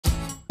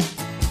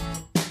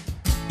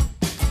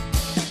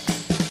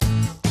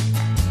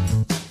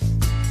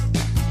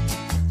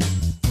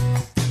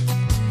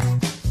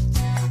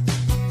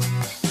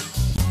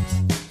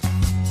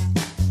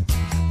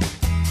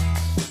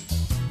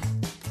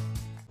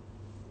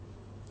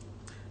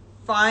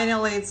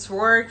Finally, it's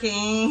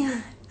working.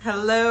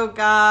 Hello,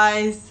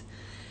 guys.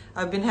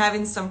 I've been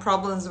having some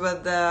problems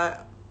with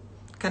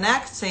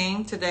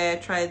connecting. Today I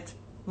tried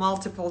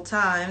multiple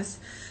times.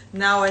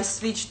 Now I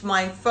switched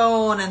my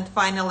phone and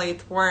finally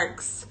it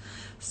works.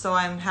 So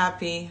I'm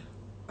happy.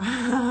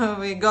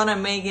 We're gonna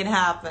make it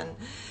happen.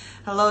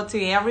 Hello to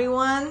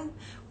everyone.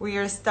 We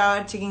are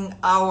starting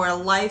our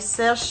live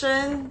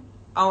session,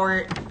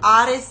 our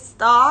artist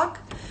talk.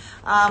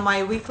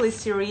 My weekly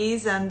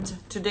series, and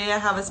today I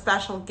have a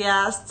special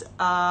guest,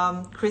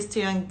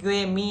 Christian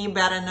Guemy,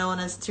 better known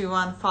as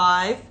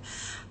C215,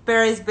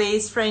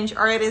 Paris-based French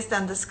artist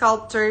and a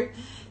sculptor.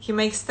 He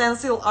makes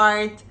stencil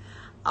art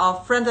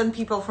of friendly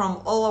people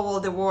from all over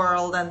the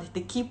world, and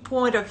the key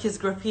point of his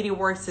graffiti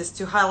works is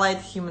to highlight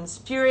human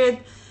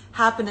spirit,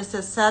 happiness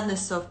and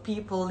sadness of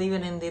people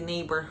living in the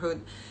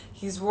neighborhood.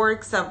 His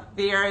works are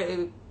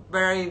very,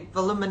 very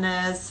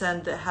voluminous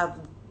and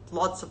have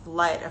lots of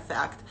light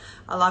effect.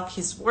 I love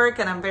his work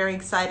and I'm very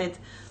excited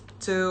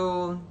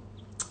to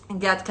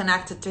get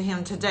connected to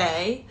him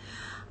today.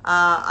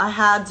 I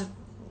had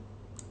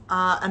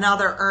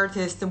another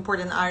artist,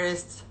 important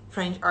artist,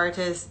 French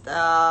artist,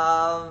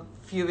 a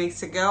few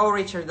weeks ago,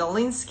 Richard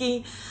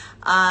Dolinsky,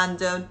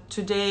 and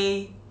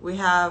today we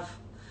have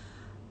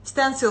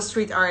stencil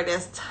street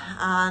artist,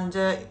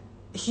 and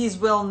he's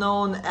well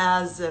known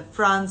as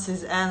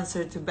France's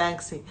answer to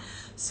Banksy.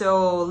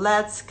 So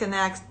let's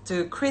connect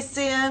to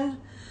Christian.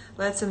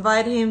 Let's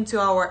invite him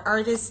to our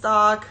artist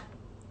talk,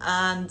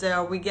 and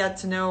we get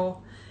to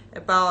know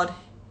about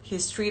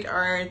his street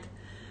art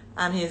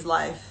and his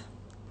life.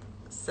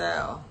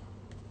 So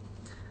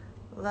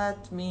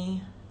let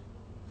me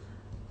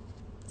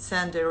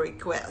send a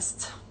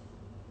request.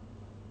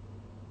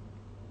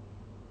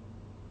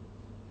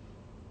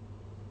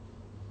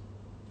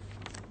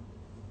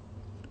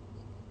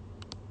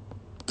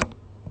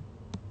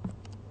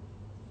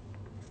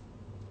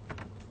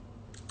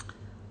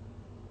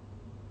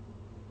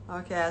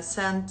 Okay, I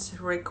sent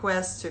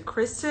request to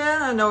Christian.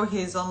 I know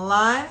he's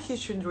online. He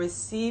should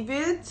receive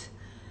it.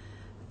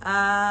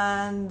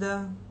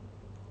 And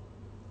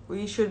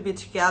we should be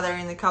together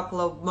in a couple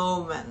of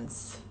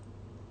moments.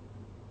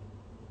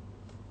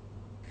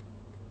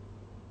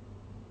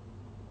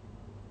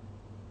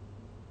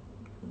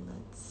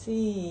 Let's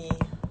see.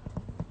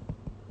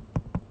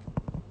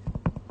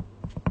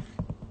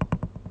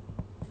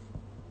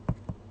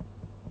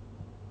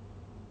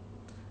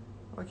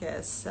 Okay,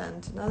 I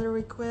sent another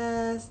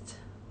request.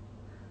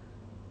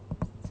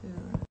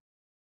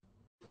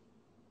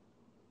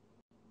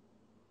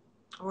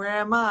 Where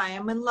am I?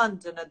 I'm in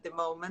London at the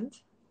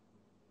moment.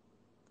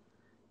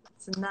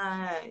 It's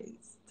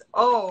nice.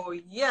 Oh,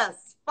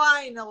 yes,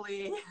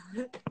 finally.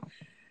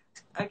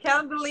 I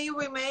can't believe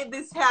we made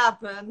this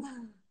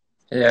happen.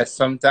 Yeah,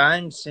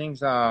 sometimes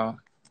things are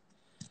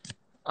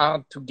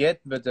hard to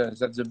get, but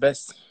that's the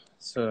best,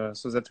 so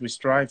that we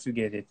strive to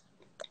get it.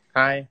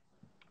 Hi.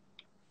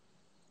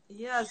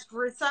 Yes,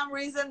 for some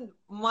reason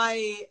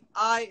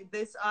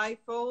this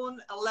iPhone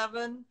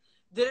 11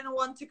 didn't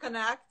want to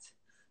connect,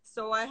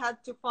 so I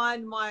had to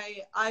find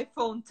my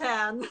iPhone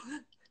 10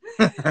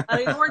 and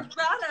it worked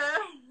better.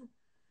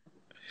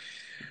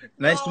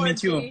 Nice to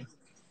meet you.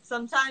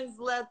 Sometimes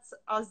lets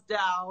us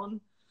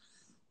down.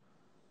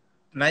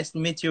 Nice to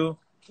meet you.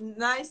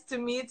 Nice to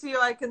meet you.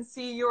 I can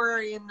see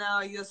you're in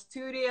your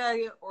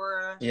studio,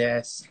 or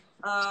yes,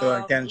 so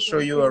I can show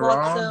you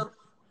around.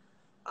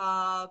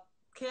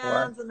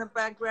 Cans in the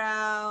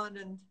background,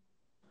 and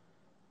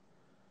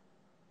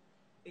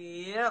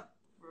yep,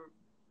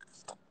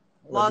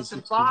 lots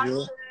of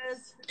boxes.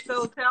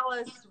 So tell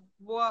us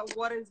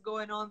what is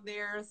going on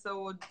there.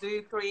 So do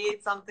you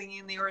create something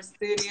in your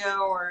studio,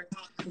 or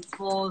it's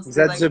mostly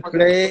that's the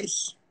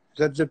place?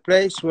 That's the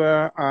place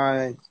where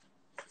I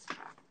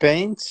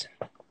paint.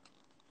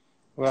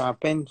 Where I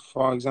paint,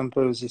 for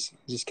example,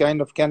 this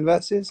kind of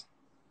canvases.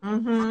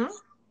 Mm-hmm.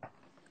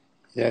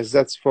 Yes,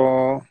 that's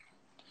for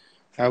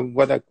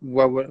what I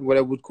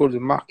would call the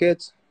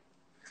market,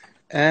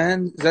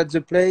 and that's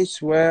the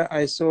place where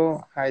I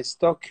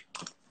stock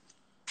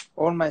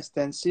all my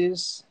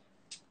stencils,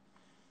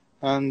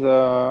 and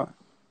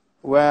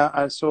where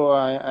also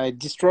I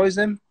destroy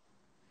them.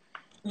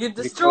 You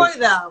destroy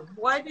them?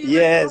 Why do you?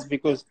 Yes,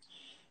 because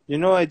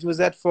I do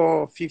that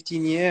for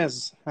 15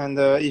 years, and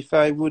if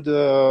I would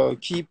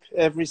keep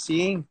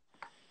everything,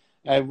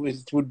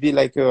 it would be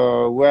like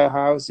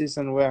warehouses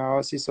and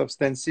warehouses of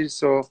stencils.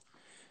 So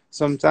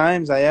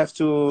sometimes I have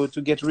to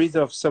get rid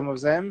of some of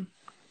them,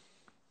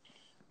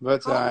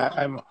 but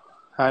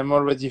I'm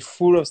already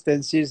full of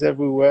stencils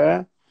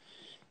everywhere,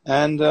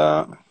 and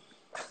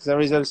there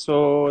is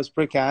also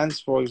spray cans,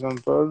 for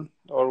example,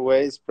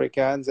 always spray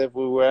cans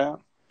everywhere,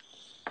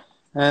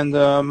 and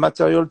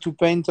material to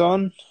paint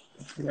on.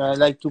 I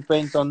like to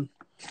paint on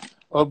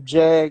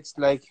objects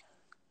like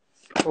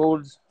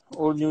old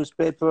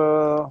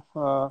newspaper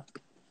or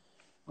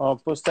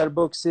postal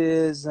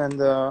boxes, and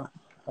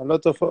a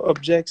lot of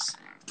objects.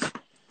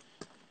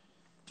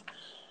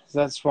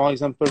 That's, for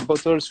example,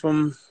 bottles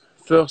from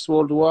First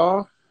World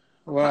War,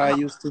 where I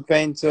used to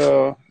paint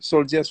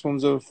soldiers from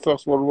the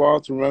First World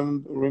War to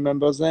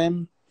remember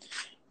them.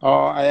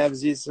 Or I have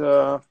these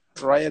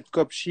riot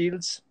cop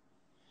shields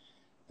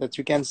that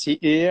you can see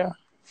here.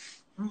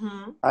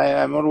 Mm-hmm. I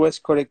am always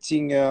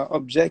collecting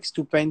objects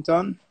to paint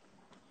on.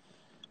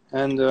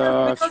 And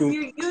Because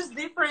you use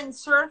different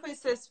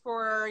surfaces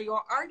for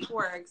your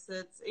artworks.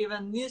 It's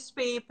even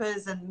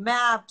newspapers and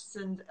maps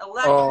and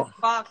electric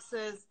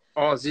boxes.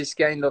 Or this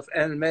kind of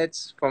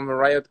helmets from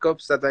riot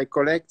cops that I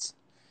collect.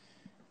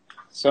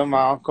 Some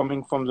are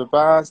coming from the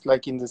past,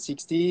 like in the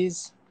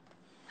 60s.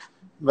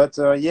 But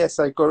yes,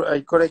 I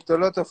collect a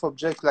lot of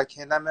objects like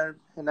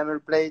enamel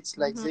plates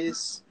like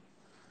this.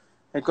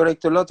 I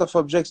collect a lot of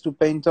objects to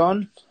paint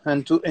on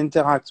and to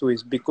interact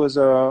with, because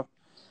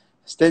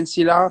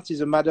stencil art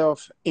is a matter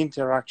of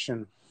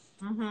interaction.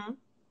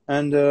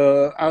 And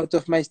out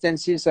of my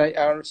stencils, I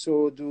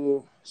also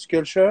do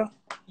sculpture.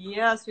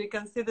 Yes, we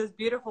can see this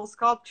beautiful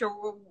sculpture.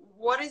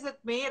 What is it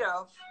made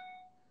of?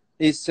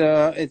 It's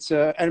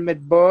a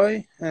helmet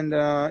boy, and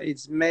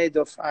it's made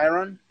of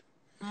iron,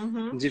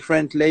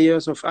 different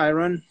layers of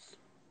iron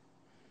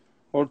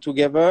all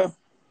together,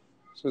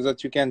 so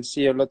that you can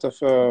see a lot of...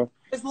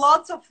 There's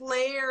lots of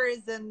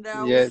layers, and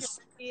we can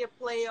see a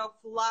play of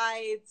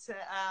light.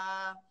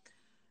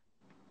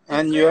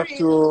 And you have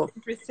to...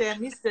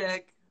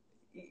 impressionistic.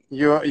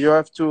 You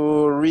have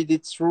to read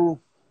it through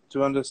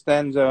to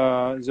understand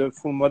the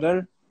full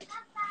model.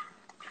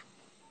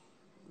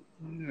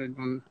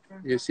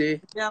 You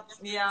see? Yep,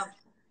 yeah.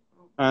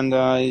 And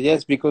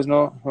yes, because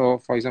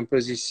for example,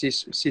 this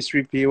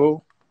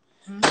C3PO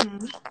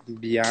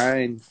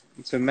behind,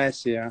 it's a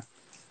mess here.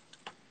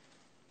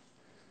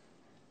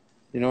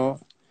 You know,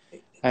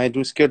 I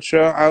do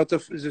sculpture out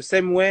of the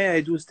same way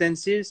I do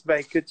stencils,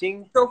 by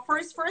cutting. So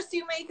first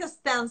you make a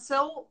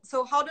stencil.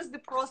 So how does the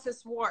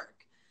process work?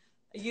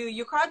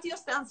 You cut your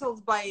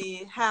stencils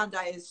by hand,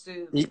 I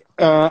assume.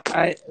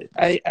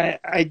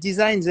 I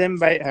design them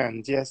by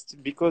hand, yes,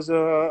 because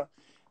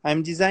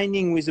I'm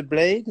designing with a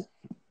blade,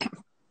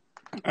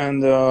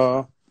 and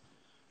I'm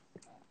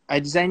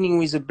designing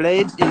with a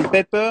blade in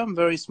paper,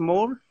 very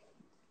small,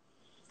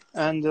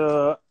 and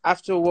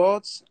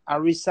afterwards I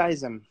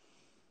resize them.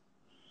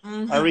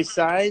 I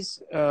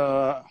resize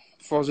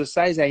for the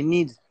size I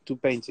need to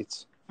paint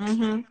it.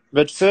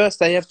 But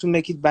first I have to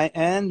make it by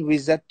hand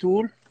with that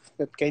tool,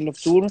 that kind of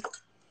tool.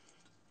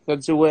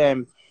 That's the way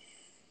I'm...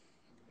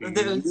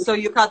 So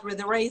you cut with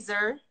a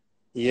razor?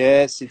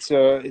 Yes, it's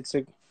a...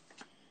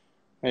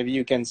 Maybe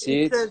you can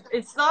see it.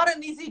 It's not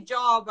an easy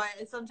job.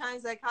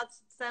 Sometimes I cut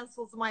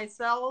stencils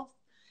myself,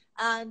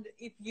 and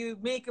if you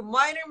make a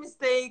minor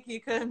mistake,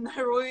 you can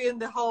ruin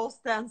the whole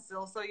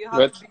stencil. So you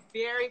have to be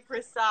very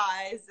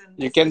precise. And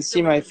you can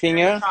see my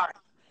finger.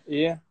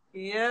 Yeah.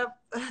 Yep.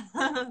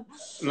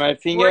 My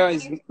finger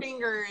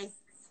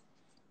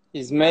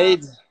is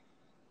made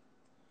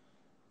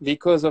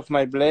because of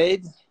my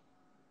blade.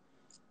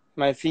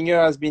 My finger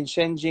has been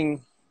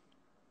changing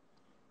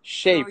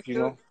shape,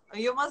 so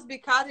you must be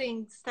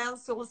cutting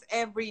stencils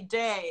every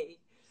day.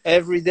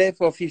 Every day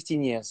for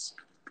 15 years.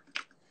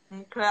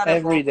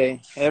 Incredible.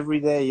 Every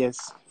day,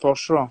 yes, for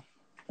sure.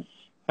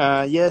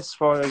 Yes,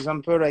 for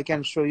example, I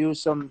can show you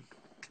some,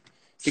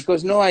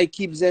 because now I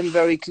keep them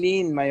very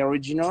clean, my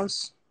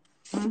originals.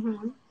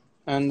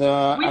 And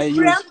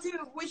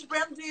which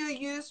brand do you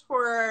use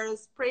for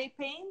spray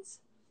paints?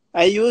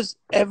 I use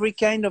every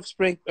kind of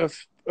spray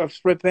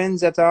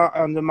paints that are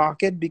on the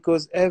market,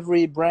 because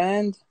every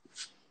brand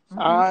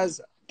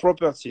has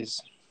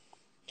properties.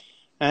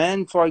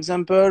 And for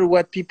example,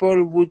 what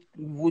people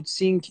would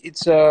think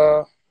it's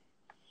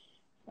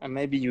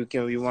maybe you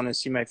want to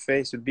see my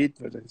face a bit,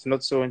 but it's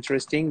not so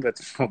interesting, but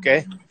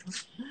okay.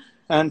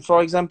 And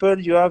for example,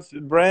 you have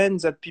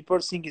brands that people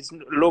think is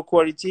low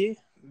quality,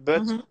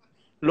 but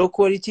low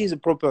quality is a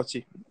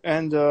property,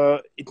 and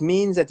it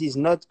means that it's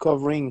not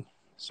covering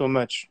so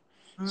much.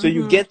 So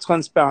you get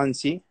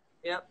transparency.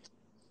 Yep.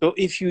 So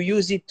if you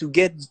use it to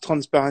get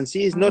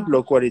transparency, it's not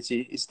low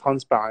quality, it's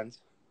transparent.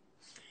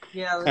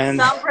 Yeah, and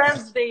some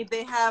brands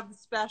they have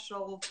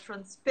special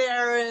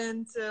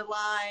transparent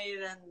light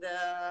and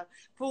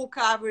full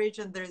coverage,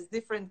 and there's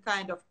different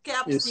kind of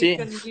caps you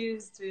can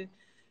use to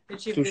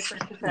achieve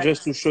different effects.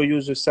 Just to show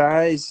you the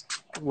size,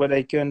 what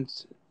I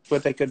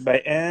cut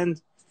by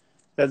hand,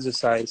 that's the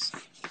size.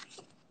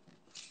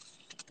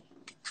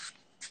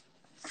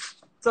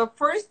 So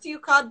first you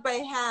cut by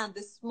hand,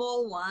 the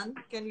small one.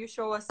 Can you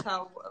show us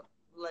how,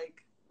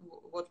 like,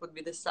 what would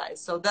be the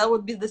size? So that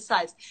would be the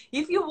size.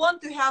 If you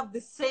want to have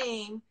the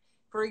same,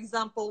 for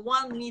example,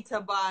 1 meter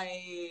by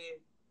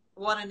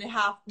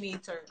 1.5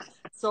 meters,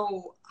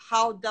 so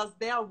how does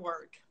that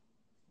work?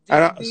 Do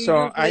you use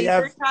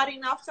laser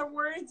cutting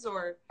afterwards,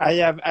 or? I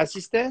have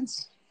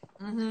assistants,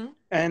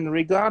 and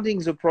regarding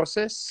the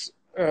process,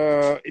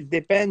 it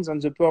depends on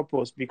the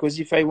purpose, because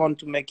if I want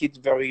to make it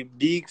very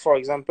big, for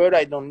example,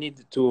 I don't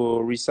need to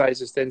resize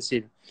the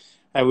stencil.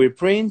 I will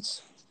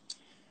print,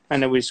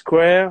 and I will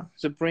square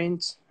the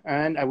print,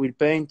 and I will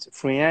paint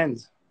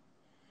freehand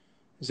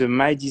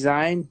my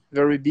design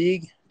very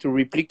big to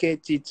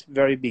replicate it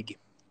very big.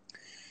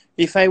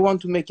 If I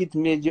want to make it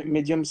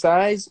medium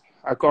size,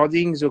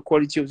 according the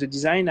quality of the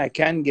design, I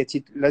can get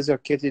it laser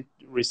cutted,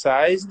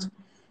 resized,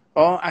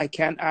 or I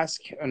can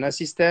ask an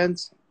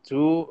assistant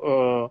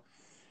to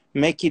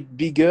make it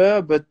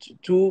bigger, but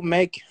to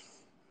make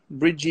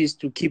bridges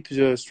to keep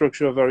the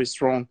structure very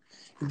strong.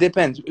 It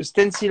depends.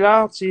 Stencil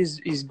art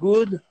is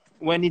good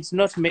when it's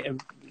not.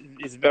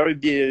 It's very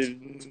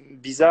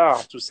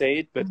bizarre to say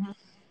it, but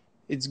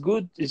it's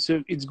good.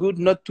 It's good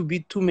not to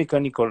be too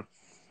mechanical,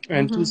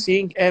 and to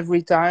think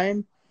every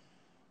time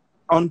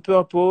on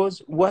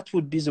purpose what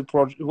would be the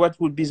what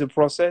would be the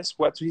process,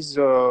 what is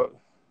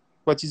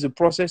the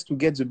process to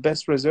get the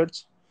best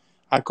results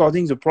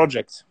according the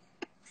project.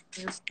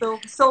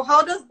 So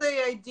how does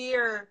the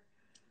idea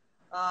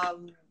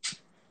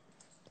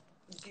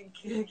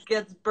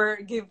give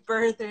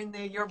birth in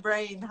your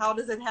brain? How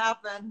does it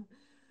happen?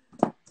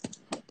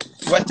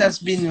 What has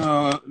been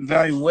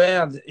very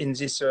weird in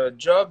this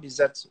job is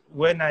that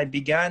when I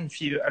began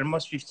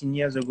almost 15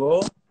 years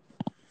ago,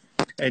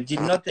 it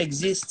did not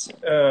exist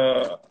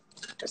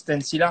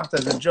stencil art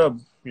as a job,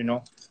 you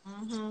know.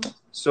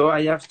 So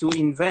I have to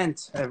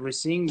invent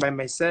everything by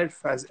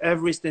myself, as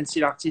every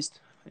stencil artist.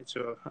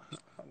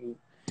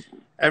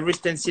 Every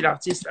stencil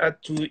artist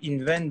had to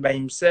invent by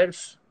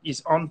himself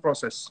his own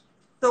process.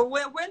 So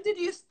when did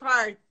you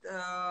start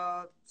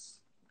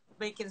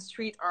making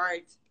street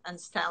art and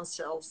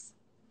stencils?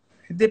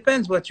 It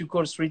depends what you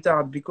call street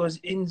art, because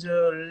in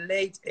the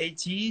late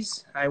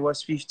 80s, I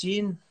was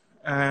 15.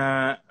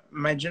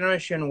 My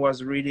generation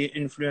was really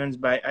influenced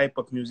by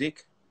hip-hop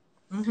music.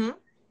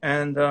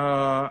 And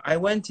I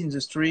went in the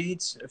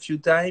streets a few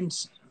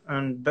times,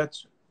 but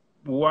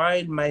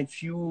while my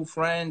few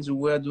friends who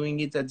were doing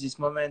it at this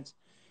moment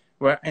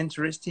were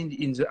interested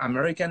in the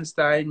American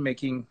style,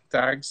 making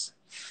tags,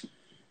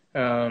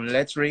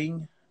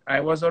 lettering,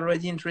 I was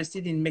already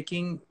interested in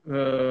making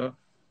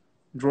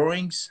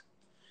drawings,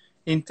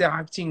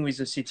 interacting with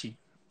the city.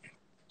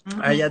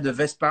 I had a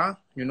Vespa,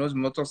 you know, the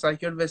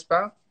motorcycle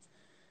Vespa,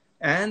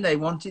 and I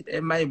wanted,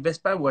 my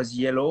Vespa was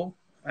yellow,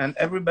 and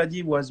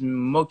everybody was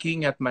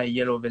mocking at my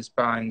yellow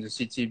Vespa in the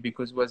city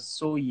because it was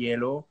so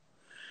yellow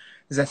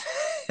that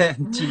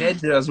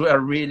teenagers were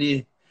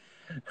really,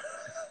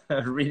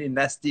 really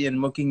nasty and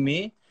mocking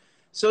me.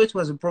 So it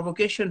was a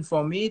provocation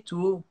for me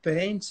to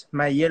paint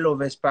my yellow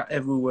Vespa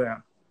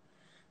everywhere,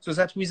 so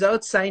that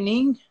without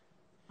signing,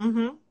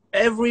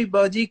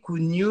 everybody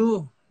could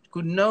know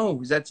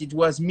that it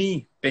was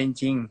me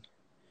painting,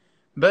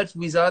 but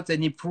without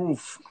any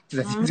proof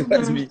that it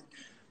was me.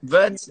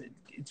 But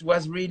it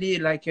was really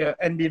like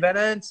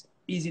ambivalent.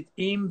 Is it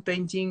him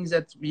painting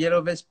that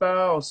yellow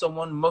Vespa or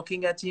someone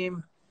mocking at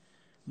him?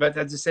 But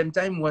at the same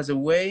time was a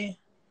way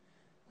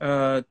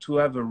to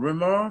have a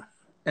rumor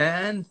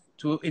and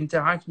to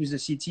interact with the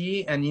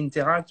city and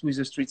interact with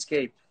the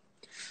streetscape.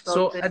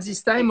 So at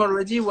this time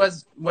already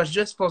was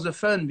just for the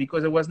fun,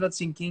 because I was not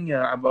thinking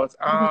about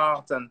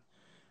art,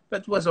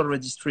 but was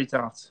already street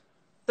art.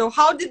 So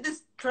how did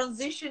this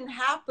transition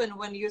happen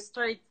when you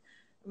start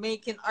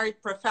making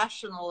art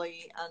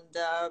professionally and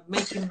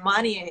making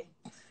money?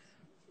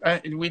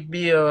 It would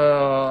be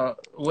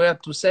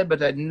weird to say,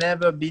 but I'd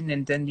never been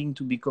intending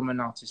to become an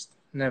artist.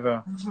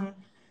 Never.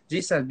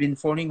 This has been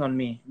falling on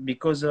me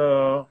because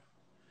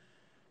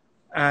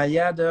I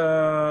had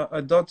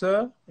a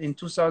daughter in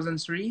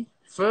 2003.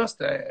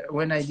 First,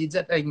 when I did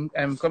that,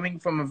 I'm coming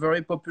from a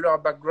very popular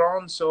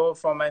background. So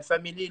for my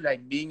family,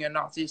 like being an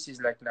artist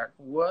is like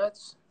what?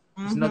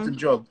 It's not a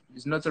job.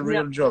 It's not a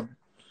real job.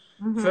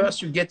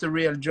 First, you get a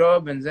real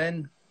job, and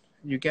then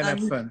you can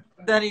have fun.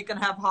 Then you can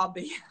have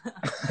hobby.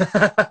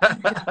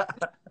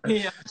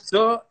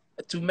 So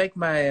to make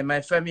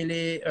my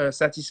family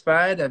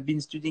satisfied, I've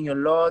been studying a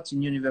lot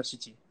in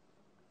university.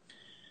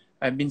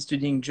 I've been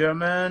studying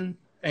German,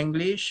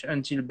 English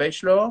until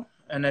bachelor,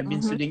 and I've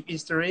been studying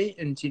history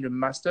until a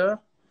master,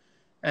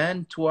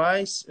 and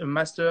twice a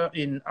master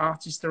in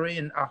art history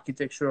and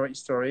architecture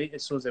history.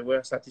 So they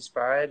were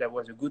satisfied. I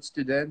was a good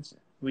student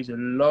with a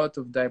lot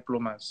of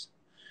diplomas.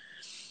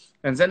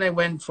 And then I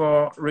went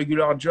for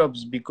regular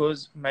jobs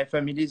because my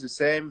family is the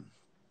same.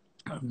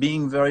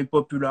 Being very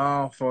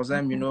popular for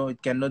them, you know,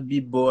 it cannot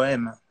be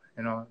bohème,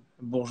 you know,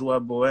 bourgeois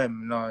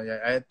bohème. No,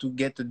 I had to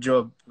get a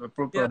job, a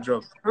proper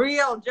job.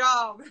 Real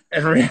job.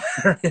 A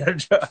real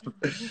job.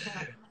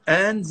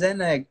 And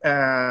then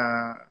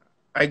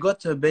I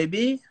got a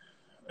baby,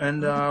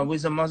 and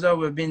with the mother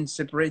we've been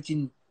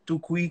separating too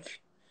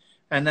quick,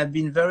 and I've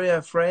been very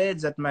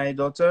afraid that my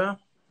daughter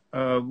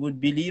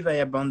would believe I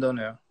abandoned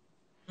her.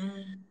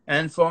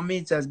 And for me,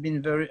 it has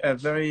been a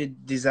very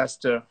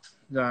disaster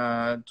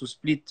to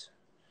split,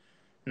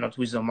 not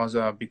with the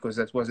mother because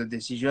that was a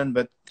decision,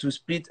 but to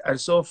split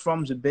also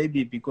from the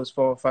baby, because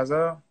for a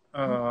father,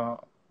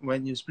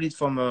 when you split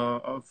from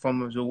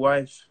the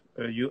wife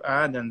you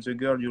had and the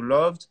girl you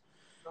loved,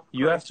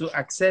 you have to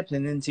accept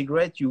and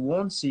integrate. You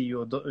won't see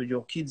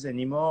your kids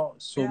anymore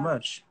so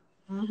much.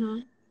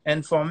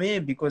 And for me,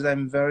 because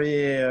I'm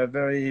very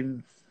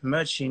very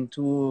much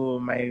into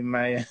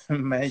my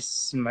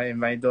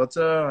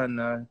daughter,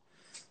 and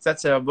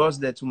that's her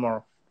birthday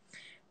tomorrow.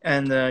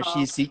 and Oh,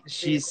 sweet.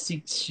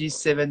 she's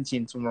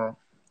 17 tomorrow,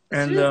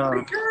 and She's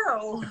my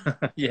girl.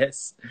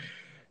 yes.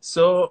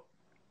 So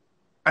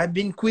I've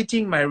been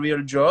quitting my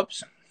real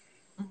jobs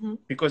Hmm.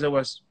 because I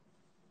was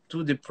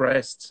too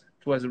depressed.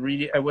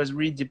 I was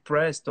really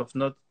depressed of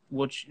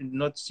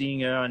not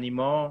seeing her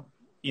anymore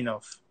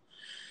enough.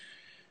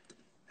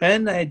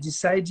 And I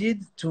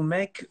decided to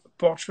make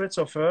portraits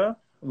of her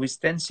with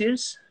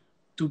stencils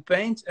to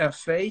paint her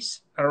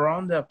face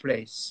around her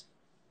place.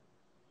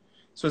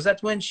 So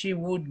that when she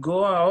would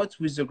go out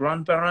with the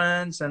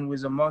grandparents and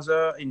with the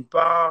mother in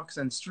parks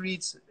and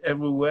streets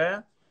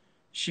everywhere,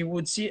 she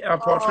would see her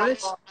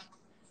portrait Oh,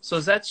 so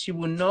that she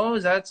would know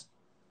that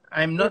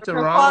I'm not your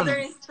father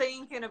around. is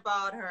thinking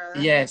about her.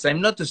 Yes,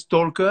 I'm not a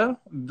stalker,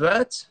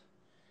 but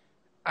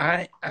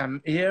I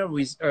am here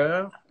with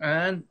her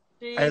and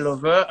I She's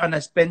love her and I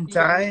spend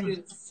your time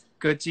muse.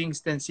 cutting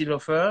stencil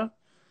of her.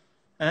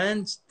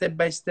 And step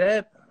by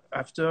step,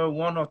 after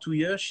 1 or 2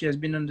 years, she has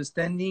been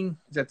understanding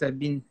that I've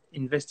been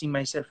investing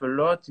myself a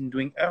lot in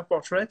doing her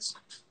portraits.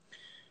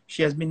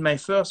 She has been my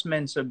first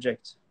main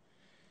subject.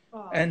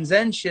 Oh. And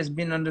then she has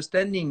been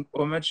understanding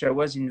how much I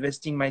was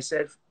investing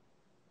myself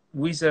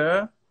with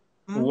her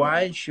Hmm.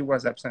 while she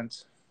was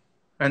absent.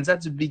 And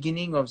that's the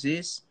beginning of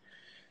this.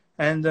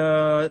 And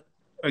a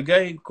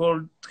guy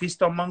called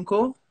Tristan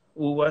Manco,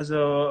 who was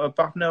a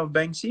partner of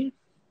Banksy,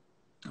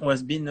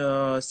 was been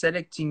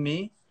selecting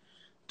me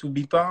to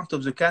be part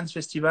of the Cannes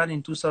Festival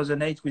in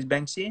 2008 with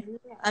Banksy.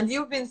 And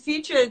you've been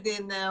featured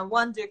in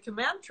one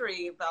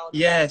documentary about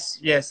Banksy.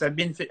 Yes, I've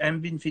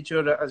been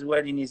featured as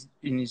well in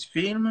his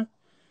film,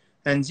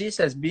 and this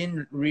has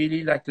been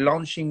really like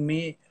launching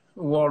me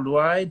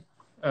worldwide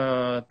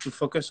to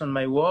focus on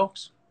my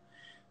works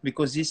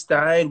because this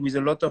style with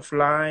a lot of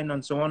line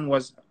and so on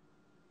was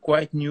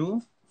quite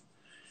new.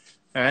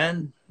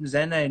 And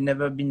then I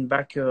never been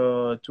back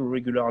to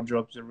regular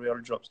jobs, the real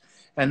jobs.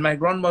 And my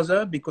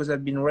grandmother, because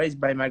I've been raised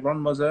by my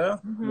grandmother,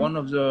 Hmm. one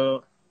of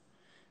the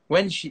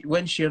when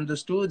she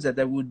understood that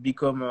I would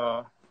become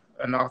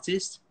an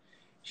artist,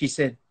 she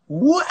said,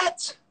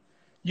 "What?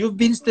 You've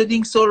been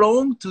studying so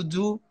long to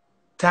do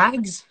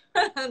tags?"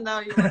 Now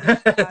you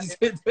understand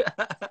it.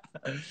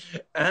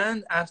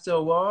 And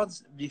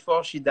afterwards,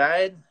 before she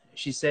died,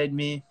 she said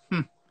me,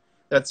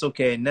 "That's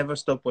okay. Never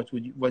stop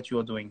what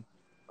you're doing."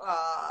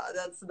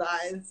 That's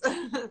nice.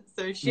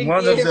 So she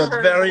One of gave the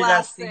her very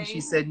last things she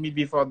blessing. said me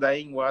before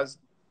dying was,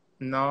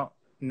 "No,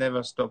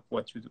 never stop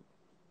what you do."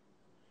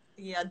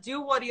 Yeah,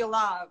 do what you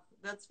love.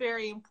 That's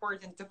very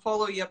important to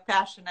follow your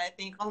passion. I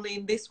think only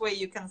in this way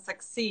you can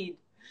succeed.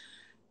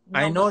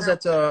 I No know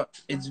matter. that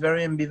it's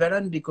very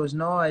ambivalent because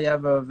now I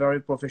have a very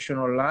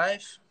professional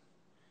life,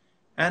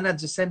 and at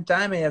the same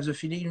time I have the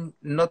feeling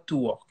not to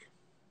work.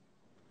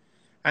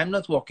 I'm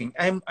not working.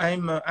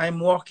 I'm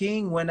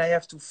working when I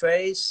have to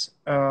face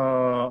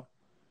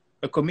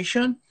a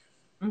commission,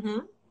 Hmm.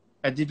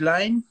 a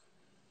deadline,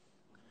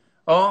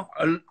 or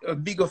a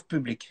big of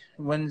public.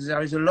 When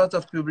there is a lot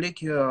of public,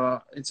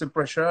 it's a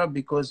pressure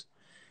because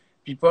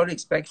people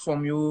expect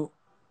from you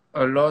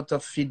a lot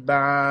of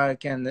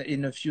feedback, and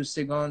in a few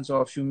seconds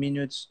or a few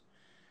minutes,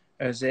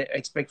 they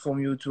expect from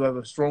you to have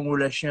a strong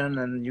relation,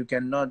 and you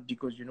cannot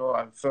because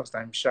first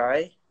I'm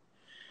shy,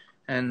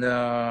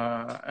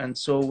 and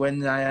so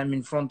when I am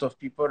in front of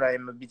people, I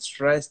am a bit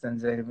stressed, and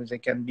they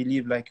can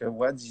believe like,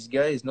 what, this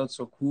guy is not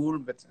so cool,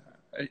 but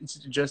it's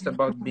just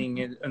about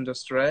being under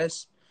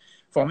stress.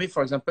 For me,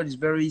 for example, it's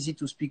very easy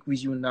to speak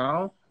with you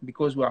now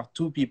because we are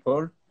two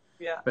people.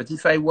 Yeah. But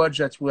if I watch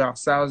that we are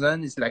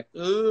thousand, it's like,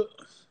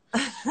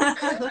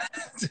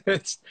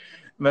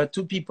 but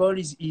two people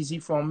is easy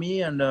for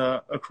me, and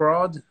a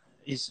crowd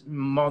is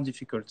more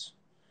difficult.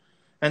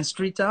 And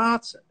street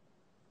art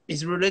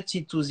is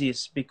related to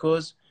this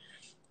because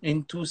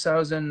in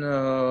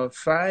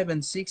 2005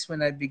 and 6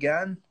 when I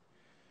began,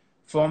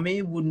 for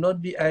me would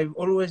not be. I've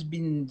always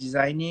been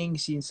designing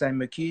since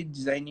I'm a kid,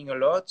 designing a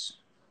lot,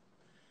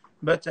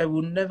 but I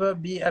would never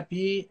be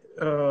happy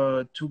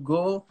to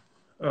go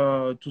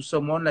to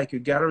someone like a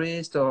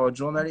gallerist or a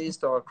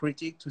journalist or a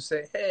critic to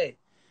say, "Hey,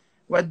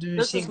 what do you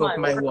This is think of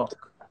my my work.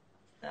 work?"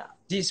 Yeah.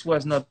 This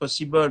was not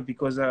possible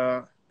because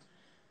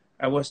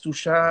I was too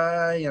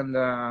shy, and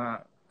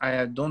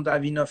I don't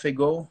have enough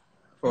ego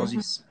for Hmm.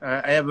 this.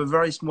 I have a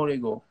very small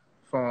ego.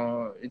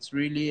 For it's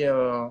really,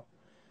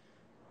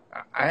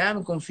 I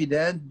am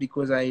confident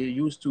because I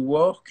used to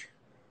work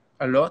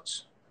a lot,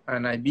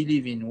 and I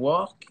believe in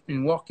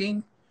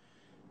working.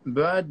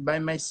 But by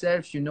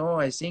myself,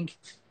 I think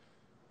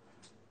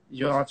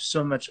you have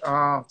so much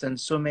art and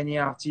so many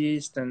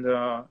artists, It's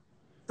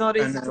not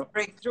and easy to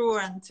break through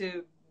and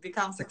to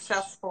become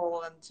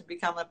successful and to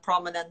become a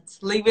prominent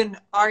living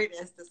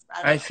artist,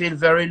 I especially. feel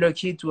very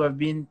lucky to have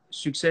been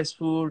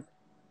successful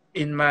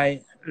in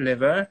my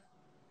level.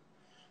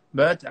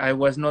 But I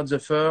was not the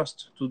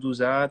first to do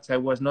that. I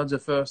was not the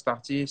first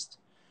artist.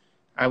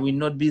 I will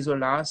not be the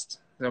last.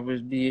 There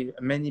will be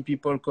many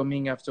people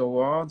coming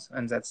afterwards,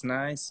 and that's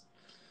nice.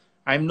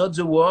 I'm not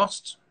the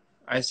worst.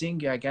 I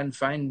think I can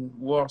find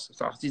worse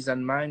artists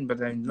than mine, but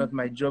it's not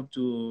my job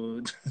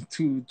to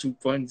to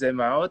point them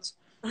out.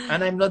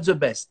 and I'm not the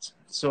best.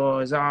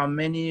 So there are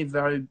many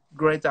very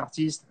great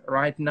artists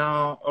right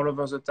now all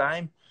over the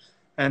time,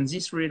 and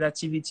this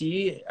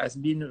relativity has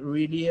been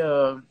really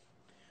a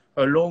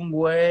long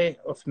way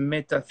of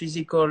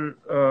metaphysical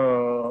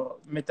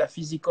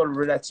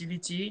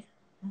relativity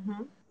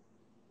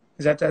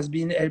that has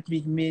been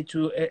helping me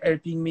to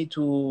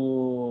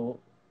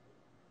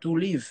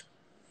live,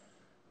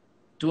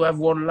 to have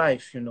one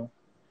life, you know.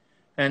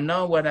 And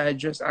now what I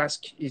just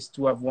ask is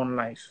to have one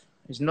life.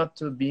 It's not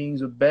being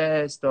the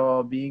best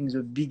or being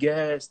the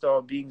biggest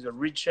or being the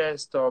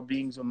richest or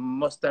being the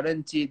most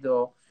talented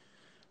or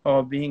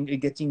being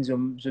getting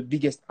the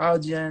biggest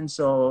audience,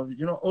 or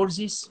you know, all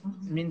this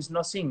means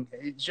nothing.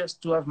 It's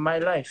just to have my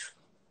life,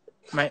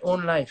 my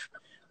own life,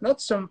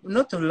 not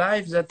a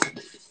life that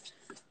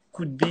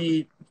could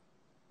be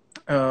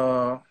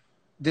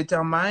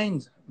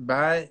determined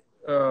by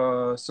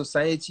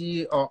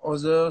society or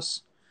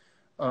others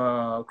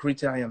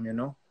criterion, you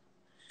know.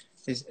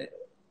 It's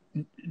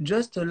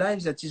just a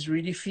life that is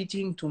really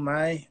fitting to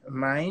my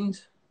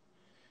mind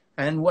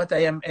and what I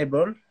am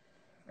able,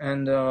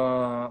 and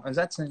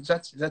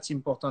that's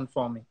important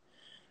for me.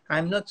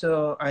 I'm not.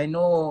 I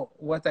know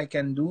what I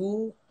can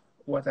do,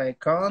 what I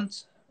can't,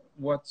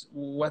 what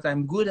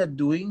I'm good at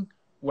doing,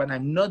 what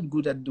I'm not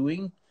good at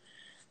doing.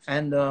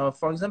 And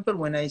for example,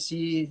 when I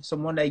see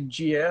someone like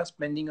GR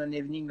spending an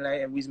evening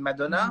like with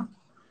Madonna,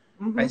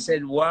 I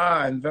said, "Wow,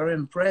 I'm very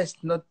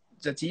impressed." Not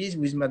that he is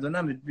with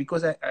Madonna, but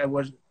because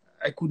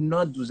I could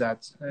not do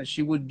that.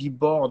 She would be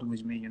bored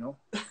with me, you know.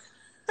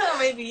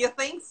 Maybe you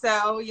think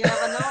so. You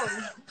never know.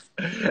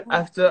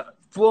 After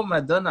poor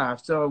Madonna,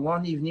 after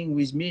one evening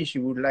with me, she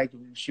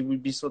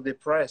would be so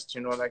depressed,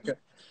 you know, like.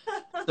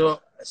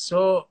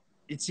 So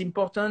it's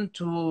important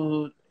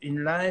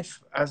in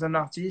life as an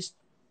artist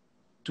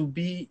to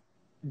be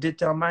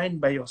determined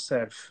by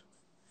yourself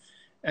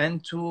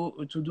and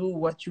to do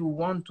what you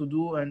want to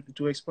do and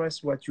to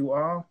express what you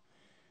are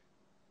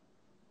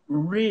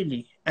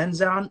really. And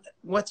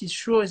what is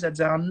sure is that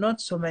there are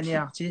not so many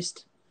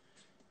artists,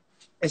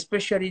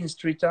 especially in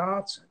street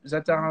art,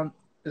 that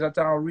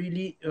are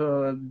really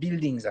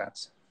building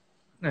that.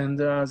 And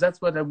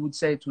that's what I would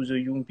say to the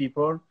young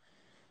people.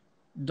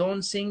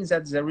 Don't think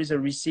that there is a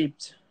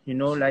receipt, you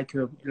know, like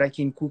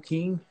in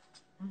cooking.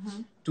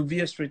 To be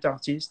a street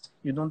artist,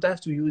 you don't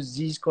have to use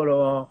this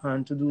color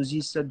and to do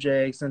these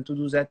subjects and to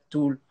do that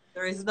tool.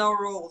 There is no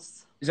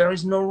rules. There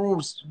is no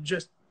rules.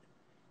 Just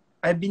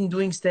I've been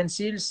doing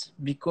stencils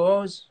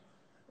because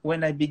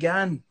when I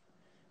began, it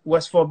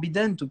was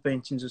forbidden to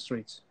paint in the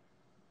streets.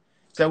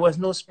 There was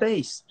no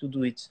space to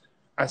do it.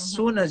 As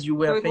soon as you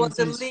were painting,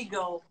 it was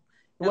illegal.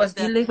 It was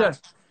illegal.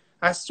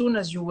 As soon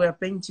as you were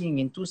painting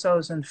in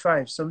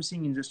 2005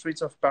 something in the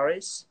streets of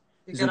Paris,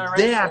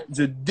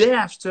 the day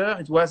after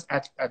it was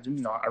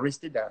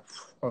arrested.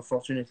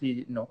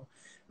 Unfortunately, no.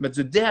 But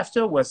the day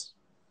after was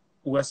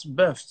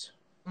buffed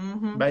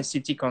by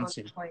city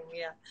council.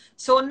 Yeah.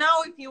 So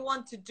now, if you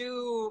want to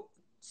do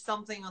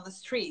something on the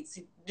streets,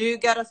 do you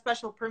get a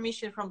special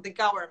permission from the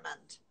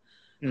government?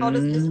 How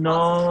does this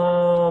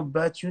No,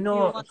 but you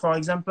know, for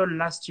example,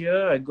 last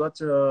year I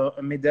got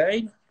a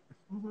medal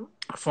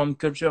from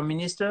Culture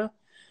Minister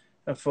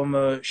from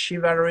a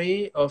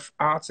chivalry of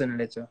arts and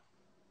letters.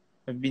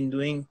 I've been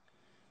doing.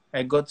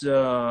 I got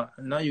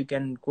now you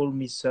can call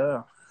me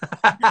sir.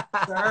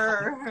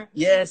 Sir.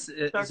 Yes,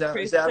 there have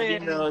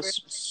been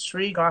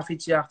 3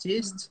 graffiti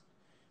artists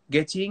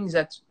getting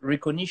that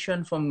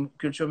recognition from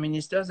Culture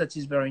Minister. That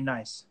is very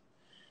nice.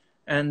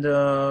 And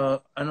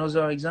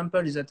another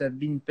example is that I've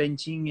been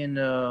painting in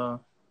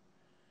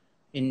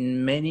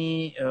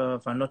many,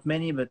 not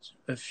many, but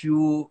a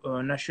few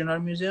national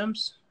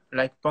museums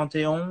like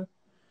Pantheon.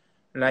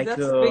 Like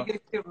that's a big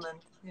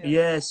achievement. Yeah.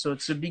 Yes, so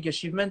it's a big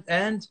achievement,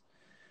 and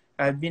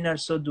I've been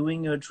also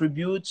doing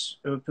tributes,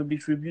 public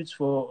tributes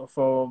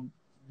for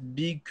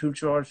big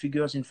cultural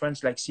figures in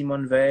France, like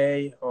Simone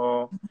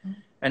Weil,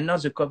 and now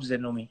the cops, they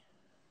know me.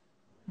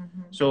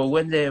 So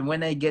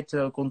when I get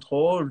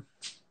control,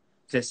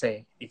 they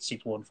say it's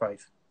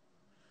C215.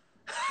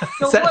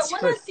 So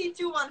what does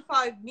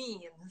C215 mean?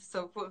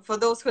 So for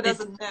those who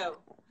doesn't know.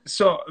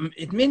 So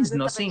it means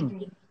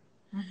nothing.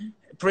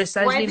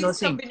 Precisely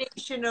nothing.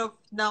 Combination of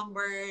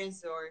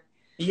numbers or.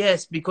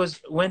 Yes, because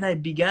when I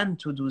began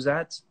to do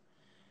that,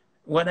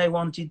 what I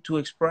wanted to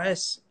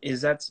express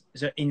is that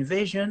the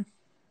invasion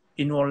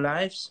in our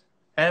lives,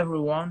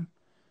 everyone,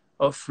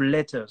 of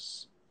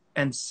letters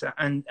and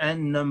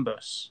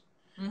numbers,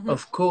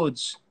 of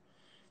codes.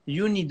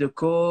 You need a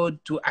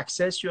code to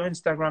access your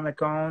Instagram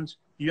account.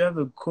 You have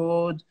a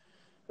code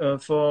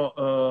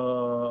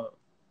for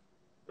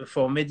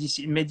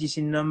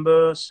medicine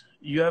numbers.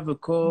 You have a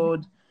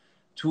code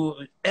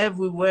to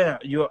everywhere.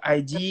 Your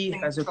ID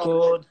has a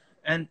code.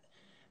 And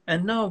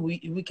now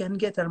we can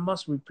get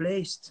almost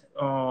replaced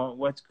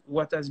what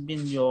has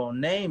been your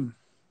name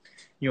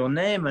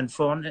and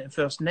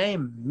first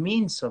name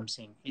means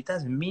something. It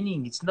has a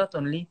meaning. It's not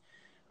only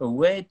a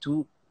way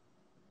to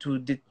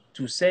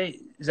say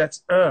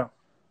that's her.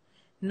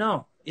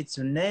 No, it's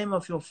the name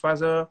of your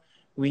father,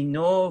 We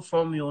know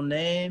from your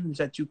name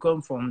that you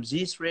come from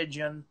this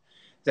region,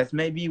 that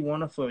maybe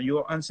one of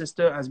your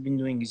ancestors has been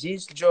doing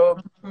this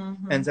job,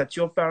 and that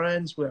your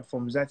parents were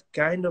from that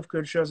kind of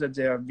culture, that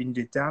they have been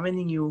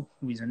determining you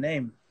with a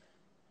name.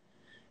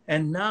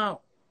 And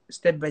now,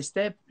 step by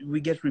step,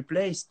 we get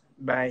replaced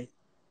by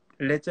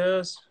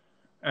letters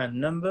and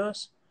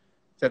numbers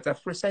that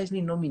have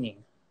precisely no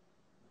meaning,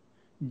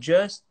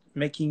 just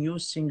making you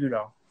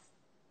singular,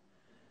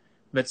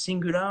 but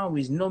singular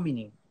with no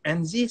meaning.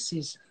 And this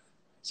is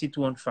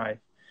C215.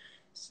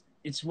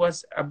 It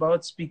was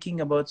about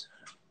speaking about,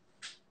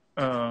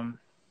 I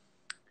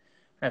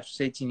have to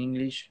say it in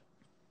English,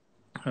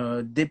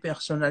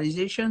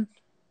 depersonalization.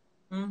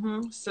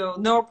 So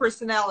no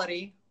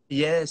personality.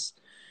 Yes,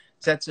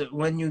 that's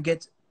when you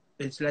get,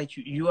 it's like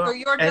you are. So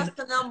you're just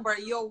a number.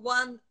 You're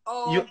one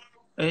of.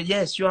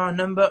 Yes, you are a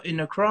number in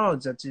a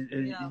crowd. That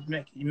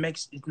Yeah.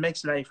 it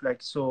makes life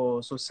like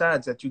so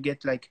sad, that you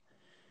get like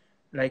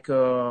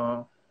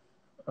a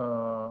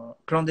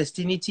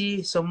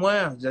clandestinity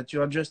somewhere, that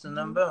you are just a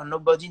number and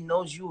nobody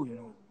knows you. You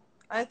know.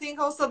 I think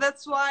also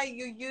that's why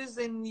you use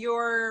in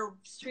your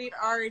street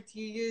art,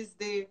 you use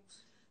the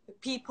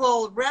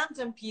people,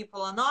 random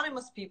people,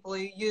 anonymous people.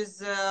 You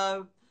use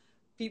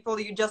people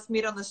you just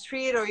meet on the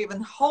street, or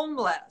even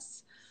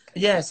homeless.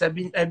 Yes,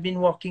 I've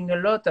been working a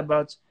lot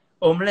about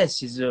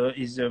homeless. Is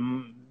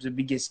the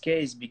biggest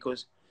case,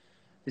 because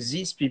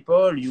these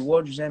people, you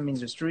watch them in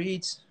the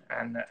streets,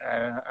 and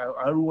I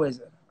always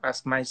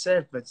ask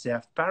myself, but they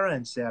have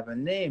parents, they have a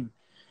name,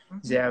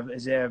 they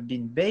have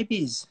been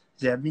babies.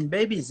 They have been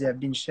babies. They have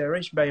been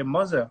cherished by a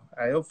mother.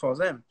 I hope for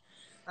them.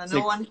 And no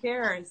one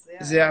cares.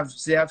 Yeah.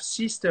 They have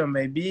sister,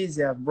 maybe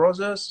they have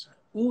brothers.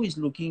 Who is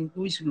looking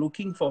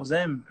for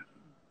them?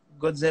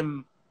 Got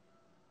them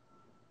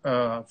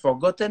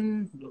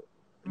forgotten?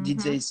 Did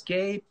they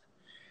escape?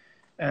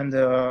 And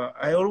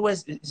I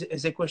always,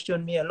 they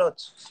question me a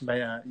lot.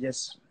 But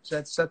yes,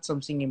 that's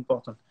something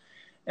important.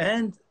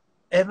 And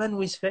even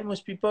with famous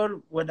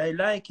people, what I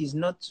like is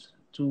not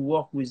to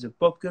work with the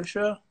pop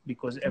culture,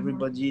 because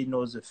everybody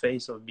knows the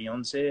face of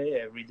Beyonce.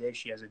 Every day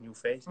she has a new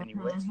face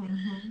anyway.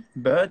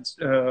 But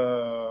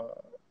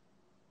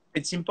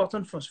it's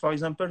important for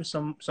example,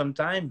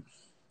 sometime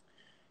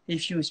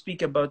if you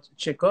speak about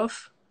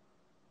Chekhov,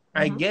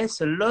 I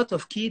guess a lot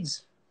of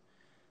kids,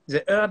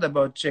 they heard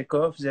about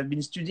Chekhov, they've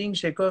been studying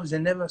Chekhov, they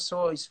never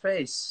saw his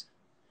face.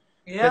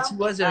 Yeah. But he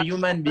was a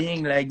human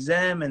being like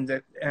them,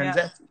 and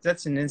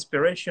that's an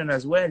inspiration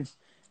as well,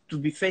 to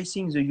be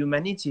facing the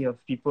humanity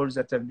of people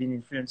that have been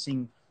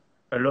influencing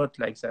a lot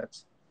like that.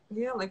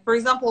 Yeah, like for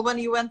example, when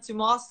you went to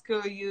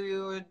Moscow,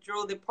 you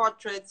drew the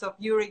portraits of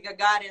Yuri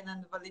Gagarin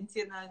and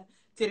Valentina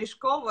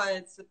Tereshkova.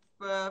 It's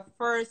the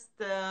first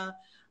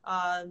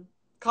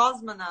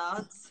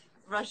cosmonauts,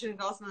 Russian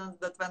cosmonauts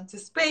that went to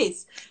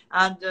space.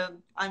 And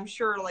I'm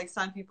sure like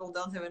some people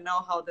don't even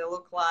know how they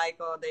look like,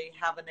 or they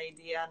have an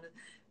idea. And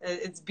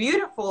it's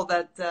beautiful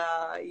that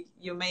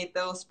you made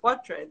those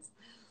portraits.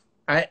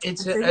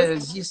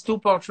 These two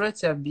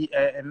portraits have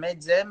I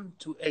made them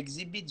to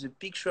exhibit the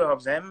picture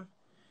of them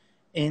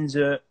in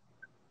the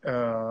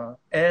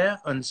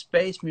Air and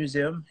Space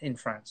Museum in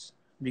France,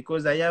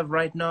 because I have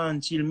right now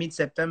until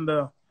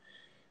mid-September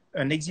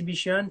an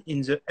exhibition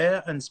in the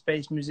Air and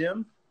Space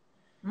Museum.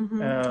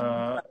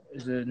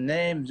 The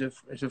name,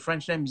 the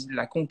French name is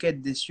La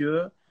Conquête des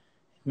Cieux,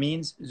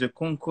 means the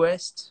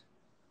conquest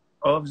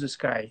of the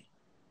sky.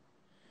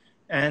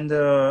 And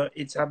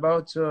it's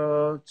about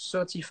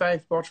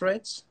 35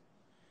 portraits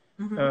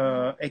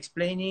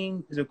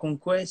explaining the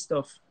conquest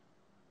of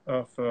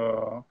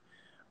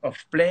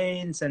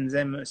planes and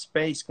then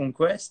space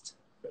conquest,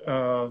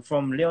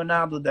 from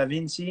Leonardo da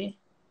Vinci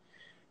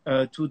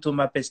to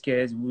Thomas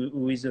Pesquet,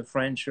 who is a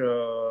French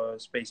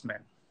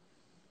spaceman.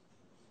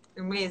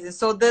 Amazing.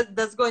 So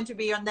that's going to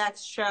be your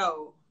next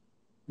show.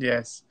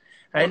 Yes.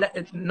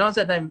 Not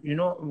that I'm, you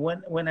know,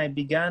 when I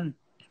began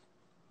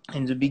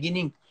in the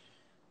beginning,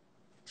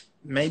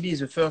 maybe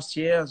the first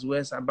years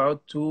was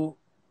about to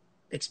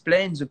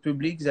explain the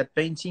public that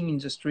painting in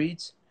the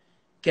streets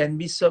can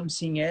be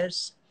something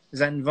else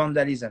than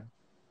vandalism.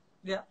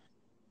 Yeah.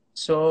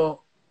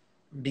 So,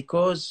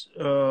 because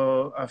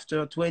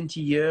after 20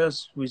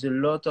 years, with a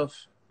lot of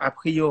a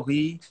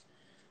priori,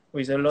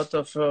 with a lot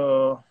of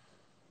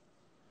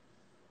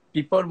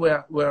people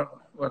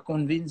were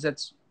convinced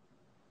that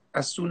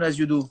as soon as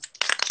you do,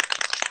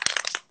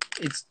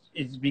 it's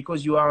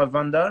because you are a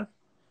vandal.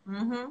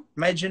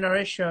 My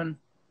generation,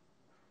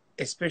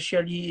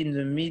 especially in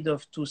the mid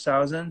of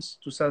 2000s,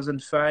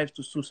 2005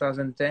 to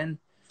 2010,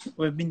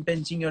 we've been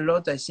painting a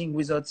lot, I think,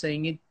 without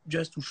saying it,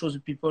 just to show the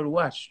people,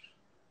 watch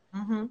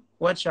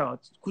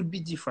out, it could be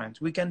different.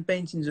 We can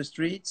paint in the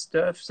street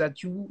stuff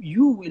that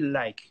you will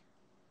like,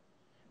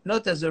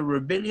 not as a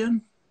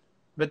rebellion,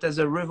 but as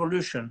a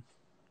revolution,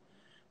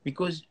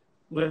 because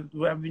we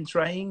have been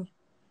trying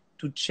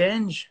to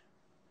change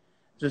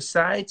the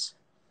sight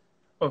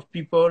of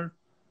people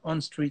on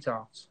street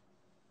art.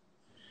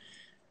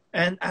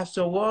 And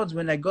afterwards,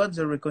 when I got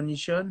the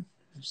recognition,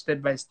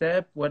 step by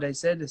step, what I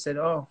said,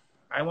 oh,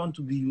 I want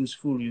to be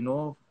useful, you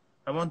know.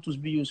 I want to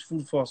be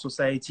useful for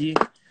society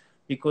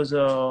because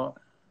now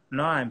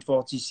I'm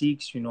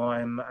 46. You know,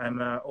 I'm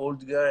an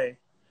old guy.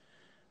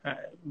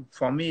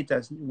 For me,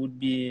 would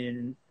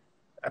be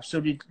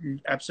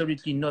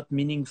absolutely not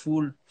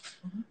meaningful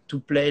to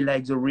play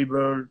like the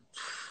rebel.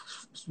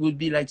 It would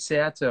be like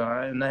theater,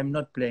 and I'm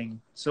not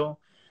playing. So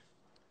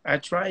I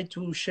try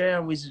to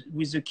share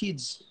with the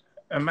kids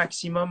a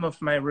maximum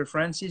of my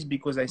references,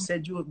 because I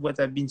said you what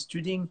I've been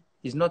studying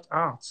is not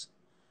art,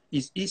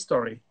 it's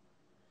history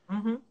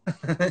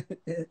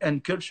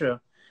and culture.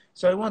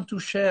 So I want to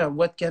share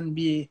what can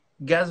be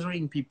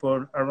gathering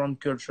people around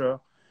culture,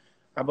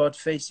 about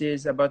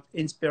faces, about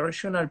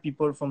inspirational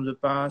people from the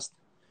past,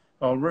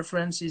 or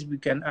references we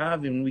can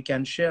have and we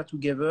can share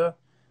together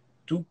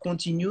to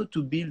continue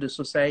to build a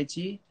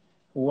society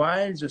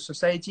while the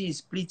society is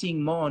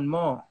splitting more and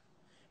more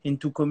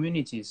into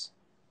communities.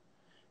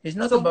 It's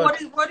not So about...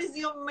 what is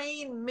your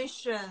main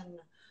mission?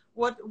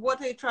 What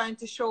are you trying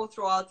to show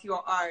throughout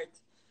your art?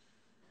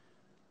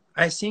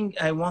 I think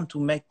I want to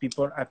make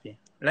people happy.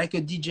 Like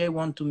a DJ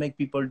want to make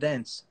people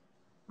dance.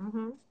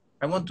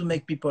 I want to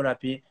make people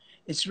happy.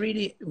 It's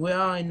really, we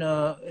are in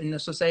a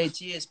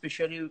society,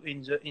 especially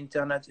in the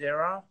internet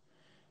era,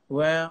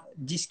 where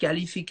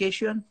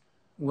disqualification,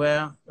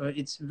 where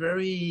it's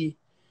very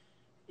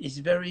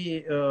easy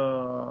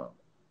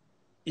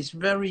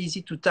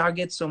to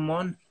target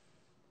someone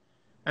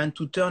and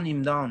to turn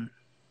him down.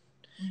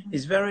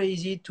 It's very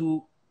easy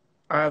to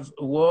have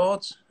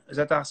words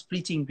that are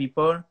splitting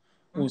people,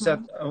 or that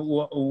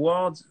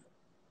words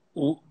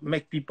who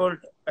make people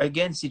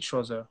against each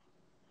other.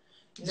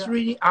 It's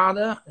really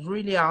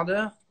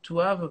harder to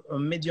have a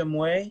medium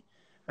way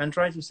and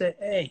try to say,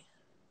 hey,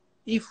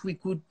 if we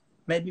could,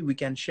 maybe we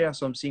can share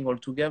something all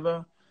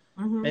together.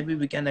 Maybe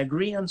we can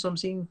agree on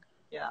something.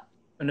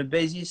 On a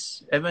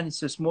basis, even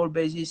it's a small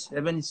basis,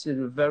 even it's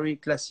a very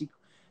classic,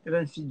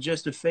 even if it's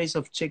just a face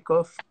of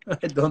Chekhov,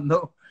 I don't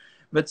know.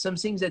 But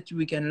something that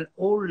we can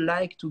all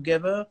like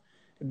together,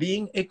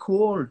 being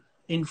equal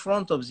in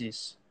front of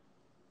this.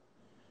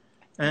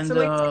 And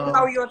so it's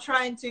how you're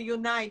trying to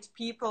unite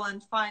people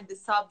and find the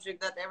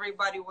subject that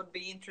everybody would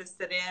be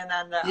interested in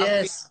and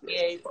yes,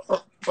 appreciate.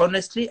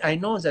 Honestly, I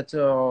know that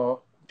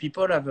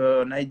people have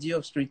an idea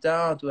of street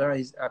art where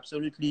it's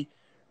absolutely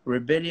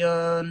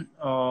rebellion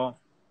or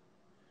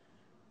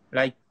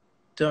like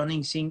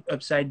turning things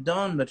upside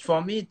down. But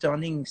for me,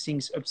 turning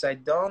things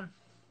upside down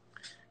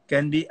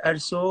can be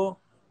also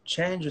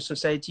change a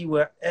society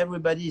where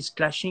everybody is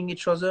clashing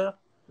each other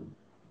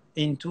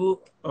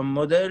into a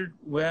model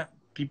where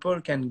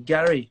people can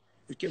gather,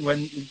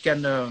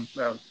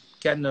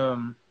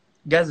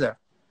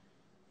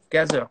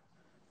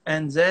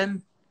 and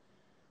then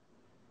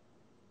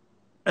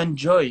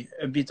enjoy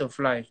a bit of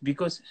life,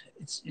 because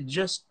it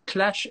just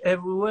clash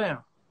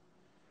everywhere.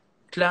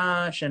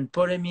 Clash and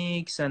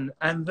polemics, and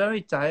I'm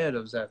very tired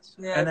of that.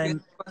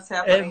 And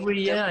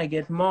every year I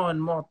get more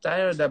and more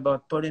tired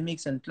about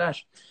polemics and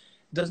clash.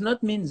 Does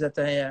not mean that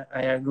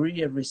I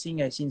agree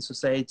everything I see in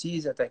society,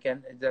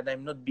 that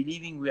I'm not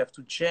believing we have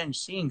to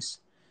change things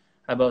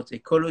about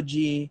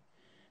ecology,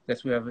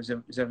 that there is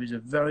a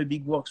very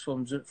big work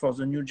for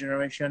the new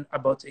generation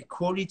about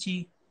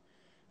equality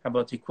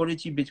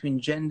between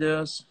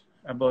genders,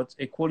 about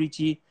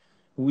equality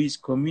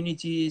with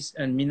communities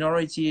and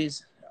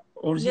minorities.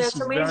 All this it's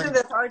amazing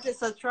that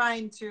artists are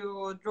trying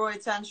to draw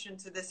attention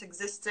to this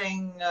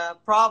existing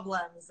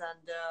problems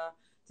and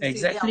to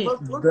see,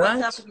 look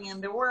what's happening in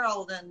the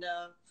world, and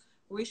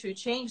we should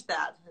change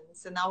that.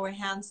 It's in our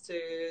hands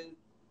to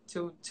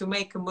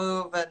make a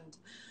move and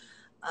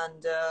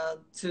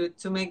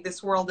to make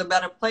this world a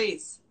better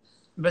place.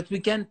 But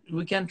we can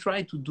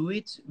try to do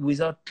it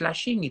without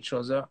clashing each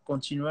other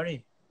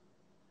continually.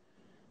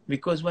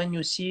 Because when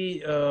you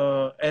see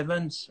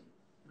events,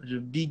 the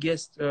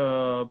biggest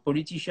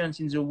politicians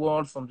in the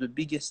world from the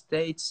biggest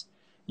states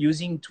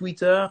using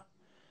Twitter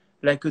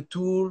like a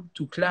tool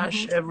to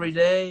clash every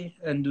day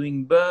and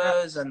doing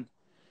buzz and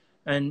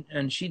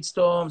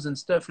shitstorms and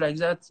stuff like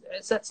that,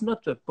 that's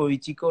not a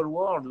political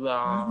world we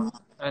are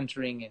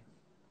entering in.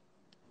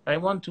 I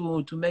want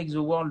to make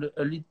the world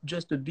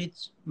just a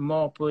bit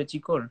more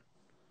poetical.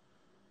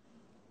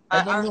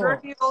 I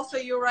heard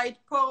you write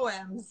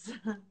poems.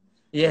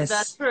 Yes. Is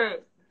that true?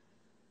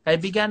 I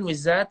began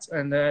with that,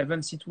 and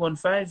even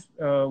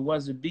C215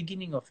 was the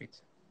beginning of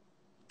it,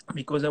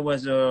 because I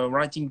was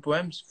writing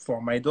poems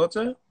for my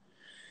daughter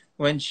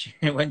when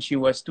she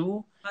was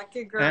 2.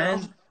 Lucky girl.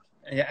 And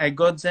I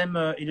got them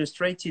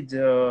illustrated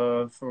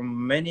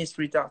from many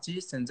street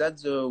artists, and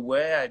that's the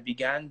way I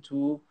began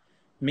to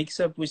mix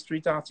up with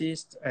street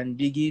artists and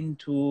begin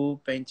to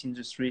paint in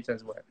the street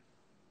as well.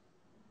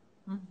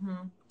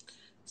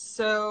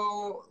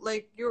 So,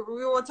 like,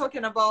 we were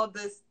talking about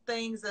these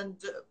things, and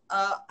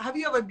have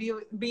you ever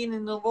been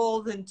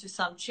involved into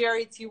some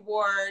charity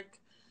work?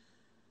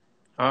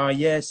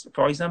 Yes.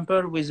 For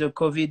example, with the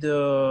COVID,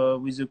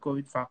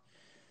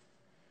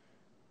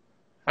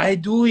 I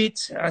do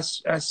it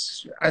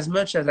as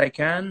much as I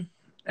can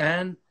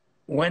and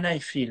when I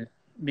feel,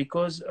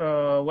 because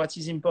what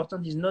is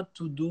important is not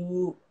to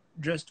do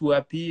just to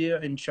appear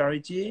in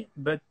charity,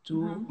 but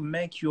to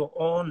make your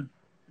own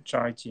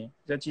charity.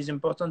 That is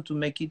important, to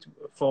make it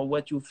for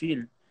what you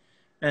feel,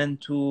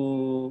 and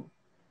to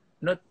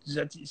not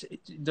that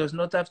it does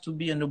not have to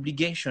be an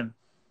obligation.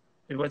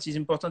 What is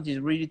important is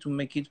really to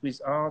make it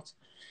with art.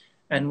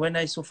 And when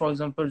I saw, for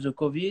example, the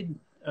COVID,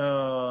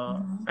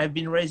 I've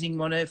been raising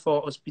money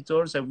for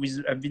hospitals. I've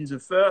been the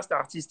first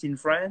artist in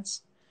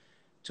France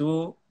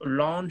to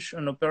launch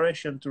an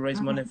operation to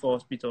raise money for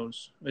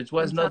hospitals. It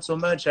was not so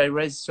much. I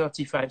raised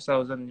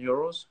 35,000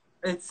 euros.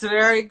 It's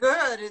very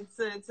good.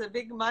 It's a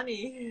big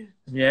money.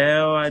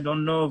 Yeah, I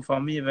don't know. For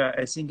me,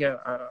 I think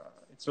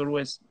it's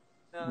always,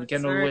 you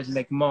can always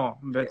make more.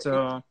 But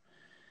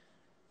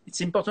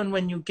it's important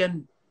when you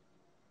can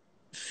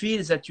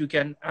feel that you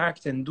can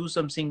act and do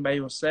something by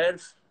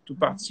yourself to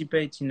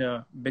participate in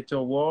a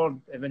better world,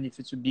 even if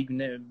it's a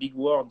big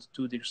word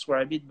to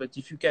describe it. But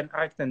if you can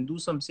act and do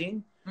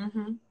something,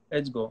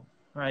 let's go.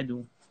 I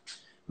do,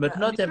 but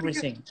not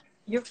everything.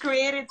 You've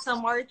created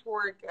some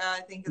artwork.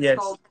 I think it's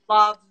called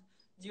Love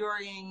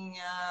during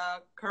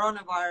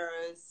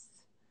coronavirus.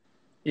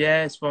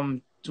 Yes,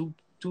 from two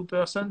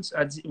persons.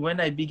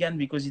 When I began,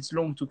 because it's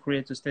long to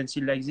create a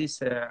stencil like this,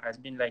 has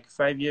been like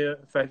 5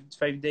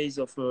 days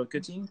of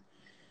cutting.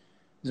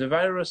 The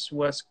virus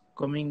was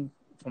coming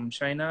from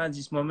China at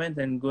this moment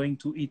and going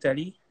to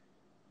Italy.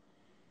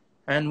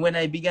 And when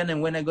I began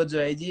and when I got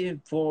the idea,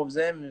 4 of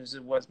them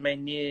was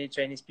mainly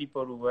Chinese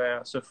people who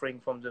were suffering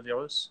from the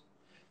virus.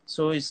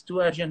 So it's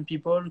 2 Asian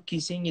people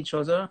kissing each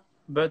other,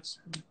 but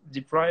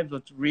deprived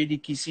of really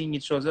kissing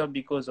each other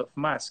because of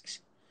masks.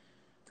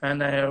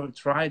 And I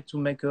tried to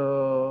make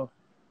a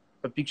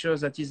picture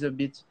that is a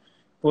bit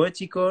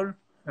poetical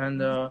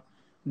and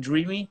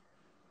dreamy.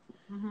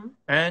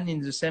 And in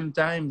the same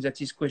time,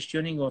 that is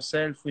questioning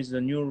ourselves with the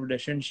new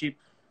relationship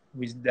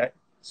with that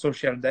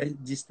social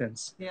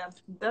distance. Yeah,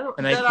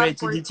 and I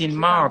created it in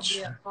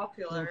March.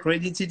 I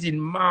created it in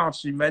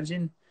March.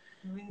 Imagine,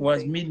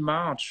 was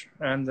mid-March,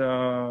 and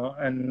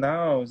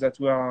now that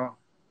we are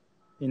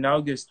in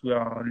August, we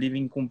are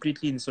living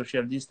completely in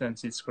social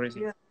distance. It's crazy.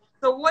 Yeah.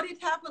 So what did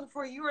happen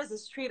for you as a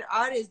street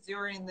artist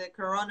during the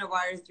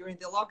coronavirus, during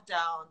the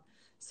lockdown?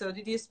 So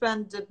did you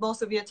spend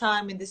most of your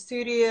time in the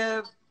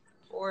studio,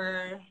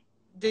 or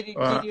did you?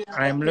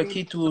 I'm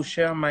lucky to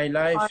share my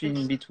life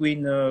in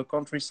between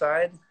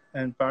countryside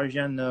and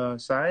Parisian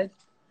side.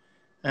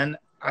 And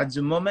at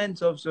the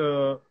moment of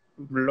the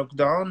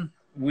lockdown,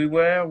 we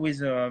were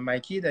with my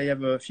kid. I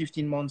have a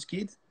 15-month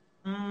kid,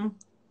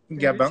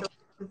 Gabin.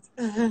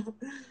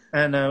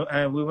 And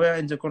we were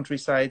in the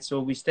countryside. So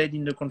we stayed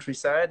in the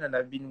countryside, and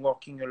I've been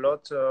working a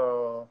lot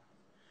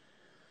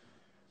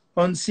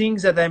on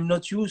things that I'm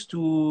not used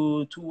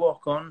to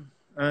work on.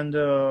 And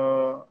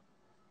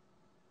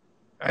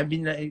I've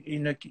been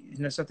in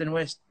a certain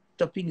way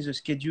stopping the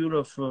schedule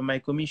of my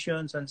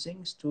commissions and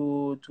things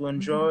to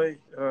enjoy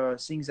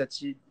things that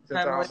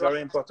are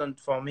very important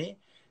for me.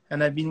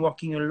 And I've been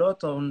working a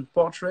lot on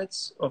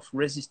portraits of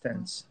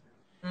resistance,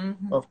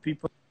 of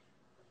people.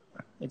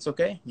 It's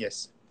okay?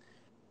 Yes.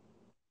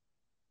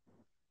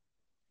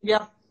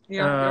 Yeah.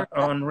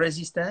 On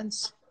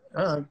resistance,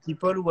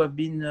 people who have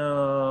been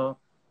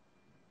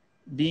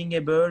being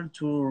able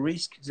to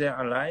risk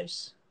their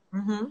lives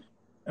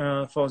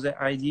for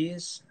their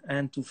ideas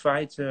and to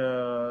fight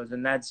the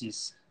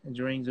Nazis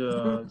during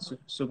the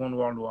Second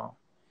World War.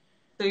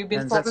 So you've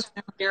been focusing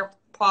on their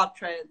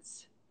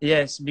portraits.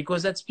 Yes,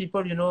 because that's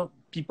people,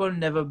 people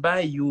never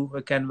buy you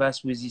a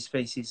canvas with these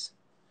faces.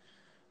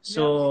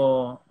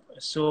 So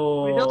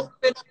we don't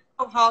even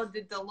know how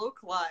did they look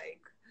like.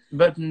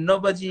 But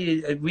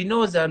we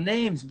know their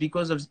names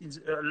because of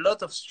a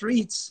lot of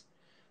streets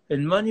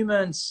and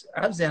monuments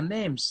have their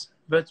names,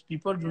 but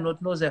people do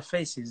not know their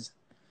faces.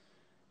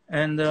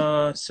 And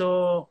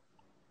so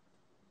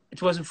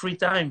it was a free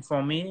time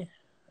for me,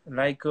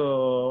 like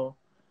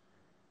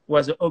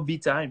was a hobby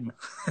time.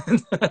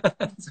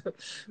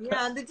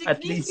 Yeah, and the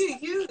technique you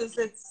use,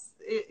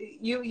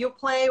 you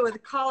play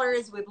with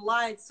colors, with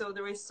light, so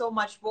there is so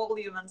much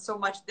volume and so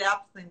much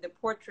depth in the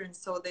portraits,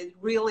 so they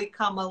really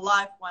come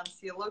alive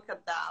once you look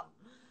at them.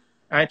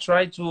 I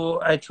try to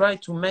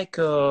make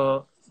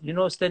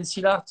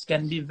stencil art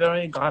can be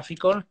very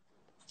graphical,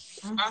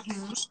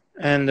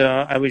 and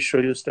I will show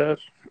you stuff.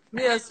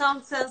 Yeah,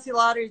 some stencil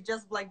art is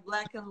just like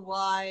black and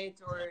white,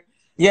 or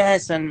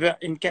yes, and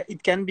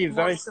it can be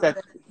very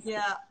static.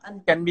 Yeah,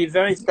 and can be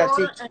very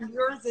static. And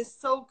yours is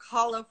so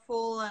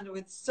colorful and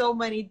with so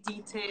many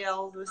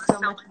details, with so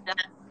much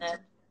depth in it.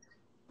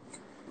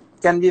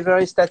 Can be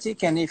very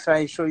static, and if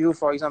I show you,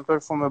 for example,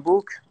 from a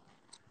book,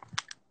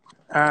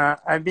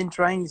 I've been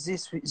trying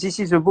this. This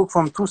is a book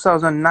from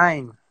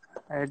 2009.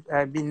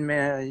 I've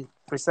been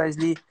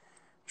precisely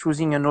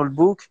choosing an old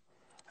book,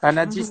 and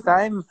at this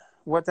time,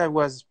 what I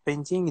was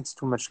painting, it's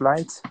too much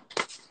light.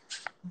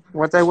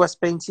 What I was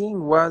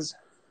painting was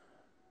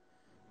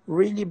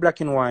really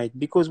black and white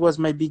because it was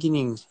my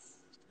beginning.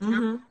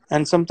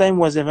 And sometimes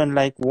was even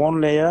like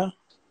one layer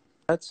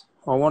that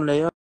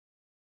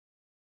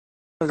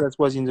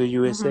was in the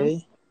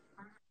USA.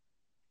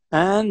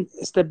 And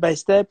step by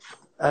step,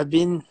 I've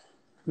been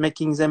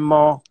making them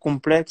more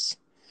complex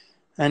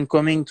and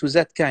coming to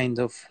that kind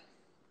of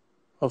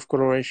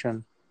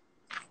coloration.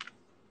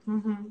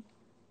 Mm-hmm.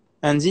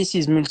 And this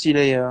is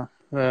multi-layer.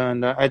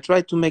 And I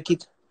try to make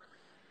it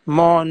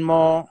more and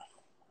more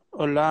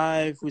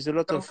alive with a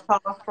lot So of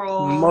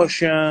colorful.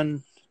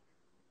 motion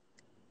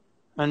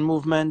and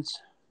movement,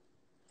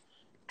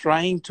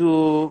 trying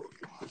to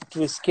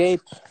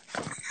escape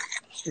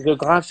the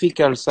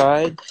graphical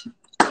side,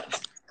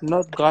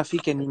 not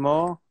graphic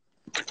anymore,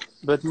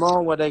 but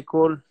more what I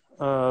call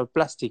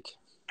plastic.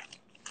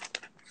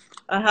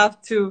 I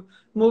have to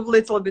move a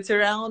little bit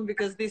around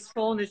because this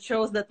phone, it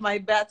shows that my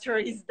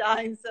battery is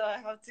dying, so I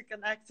have to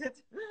connect it.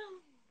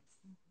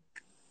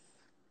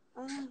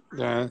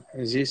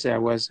 This I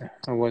was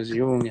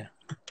young.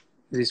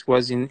 This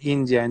was in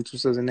India in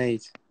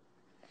 2008.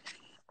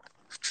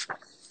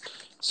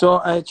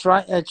 So I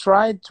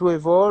tried to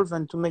evolve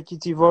and to make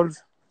it evolve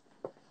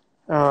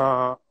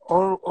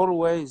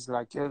always,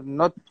 like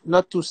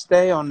not to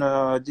stay on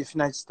a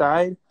definite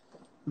style,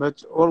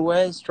 but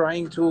always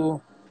trying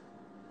to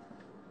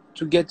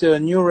get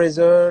new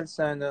results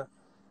and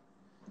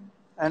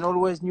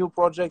always new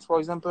projects. For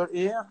example,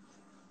 Yeah,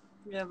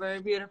 very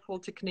beautiful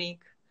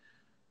technique.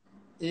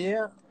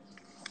 here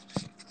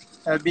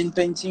I've been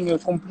painting a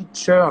complete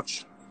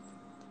church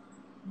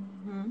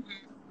Mm-hmm.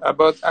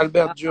 about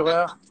Albert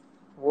Dürer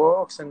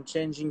works and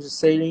changing the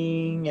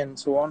ceiling and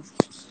so on.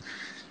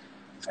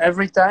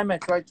 Every time I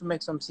try to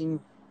make something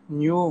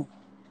new,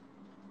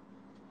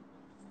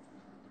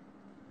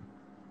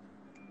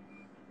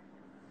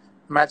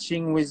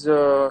 matching with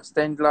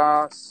stained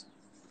glass.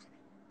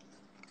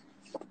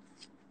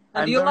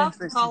 And I'm you very love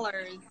interested.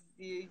 colors.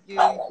 You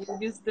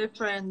use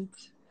different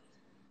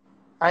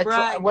I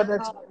try bright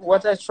colors.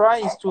 what I try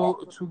is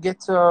to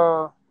get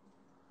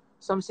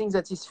something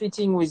that is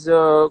fitting with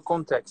the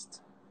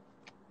context.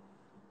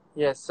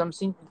 Yes,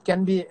 something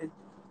can be.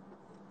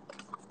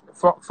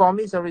 For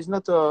me, there is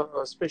not a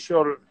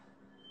special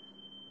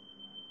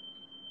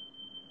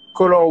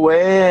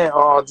colorway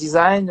or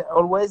design.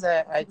 Always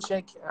I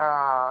check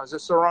the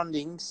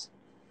surroundings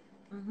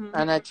Mm-hmm.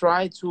 and I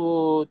try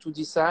to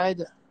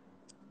decide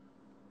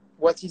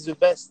what is the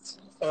best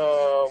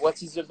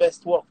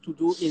work to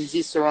do in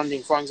this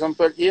surrounding. For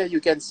example, here you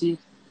can see.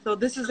 So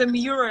this is a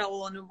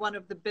mural on one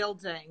of the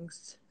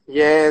buildings.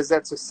 Yes,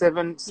 that's a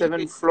seven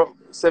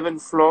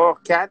floor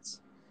cat.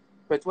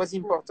 But what's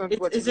important?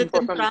 What Is is it in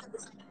important?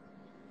 France?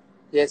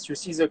 Yes, you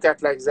see the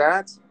cat like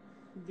that.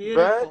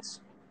 Beautiful.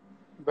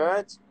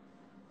 But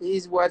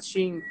he's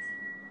watching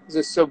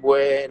the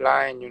subway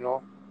line.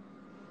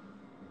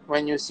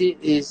 When you see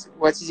is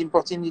what is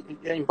important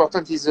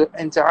is the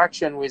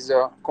interaction with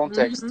the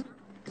context.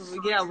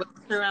 Mm-hmm. Yeah, with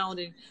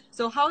surrounding.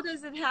 So how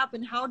does it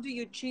happen? How do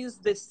you choose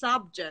the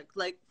subject?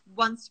 Like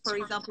once, for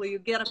example, you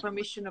get a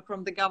permission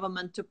from the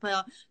government to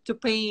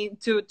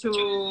paint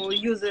to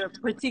use a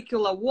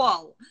particular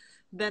wall,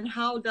 then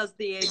how does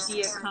the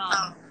idea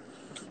come?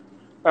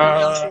 For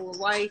Uh, example,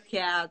 why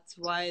cats?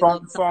 Why for,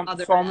 not some for,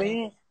 other for animal?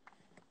 me,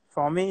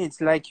 for me,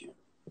 it's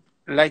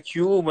like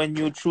you when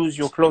you choose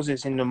your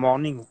clothes in the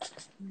morning.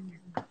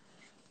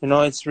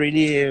 It's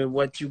really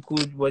what you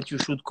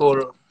should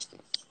call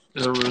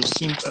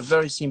a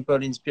very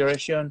simple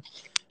inspiration.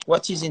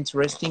 What is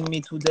interesting me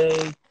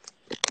today?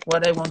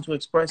 What I want to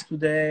express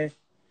today?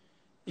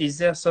 Is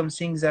there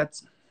something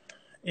that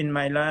in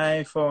my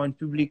life or in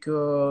public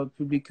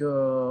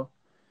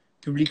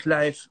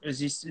life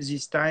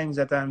this time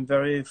that I'm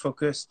very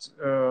focused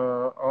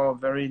or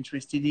very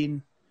interested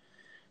in?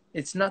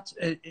 It's not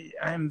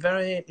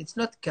it's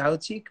not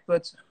chaotic,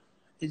 but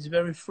it's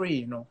very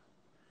free.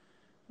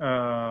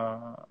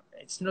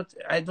 It's not.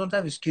 I don't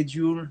have a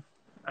schedule.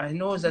 I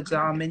know that there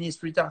are many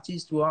street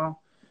artists who are,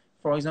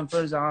 for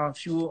example, there are a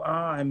few.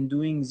 I'm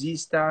doing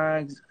these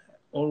tags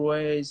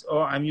always,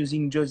 or I'm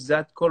using just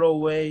that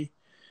colorway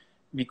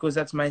because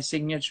that's my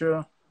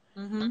signature.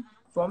 Mm-hmm.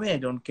 For me, I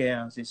don't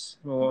care this.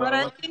 But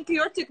I think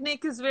your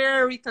technique is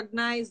very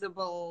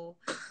recognizable,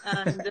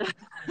 and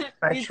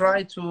I it's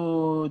try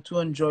to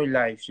enjoy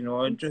life.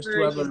 Just to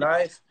very have a unique.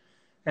 life.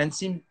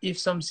 And if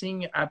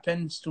something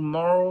happens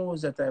tomorrow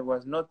that I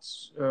was not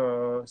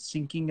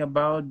thinking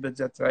about, but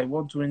that I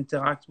want to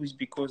interact with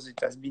because it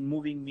has been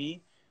moving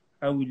me,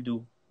 I will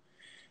do.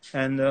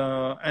 And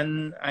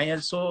I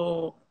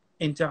also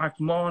interact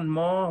more and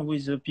more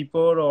with the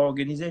people or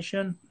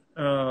organization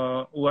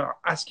who are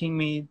asking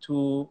me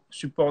to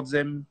support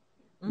them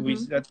Mm-hmm.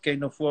 with that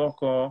kind of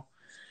work. Or,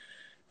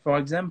 for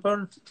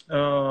example,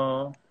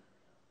 on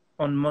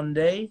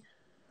Monday,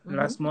 Mm-hmm.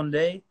 last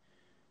Monday,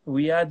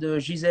 we had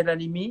Gisèle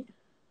Halimi.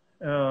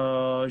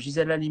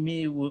 Gisèle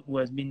Halimi, who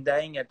has been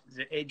dying at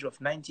the age of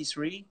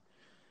 93.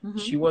 Mm-hmm.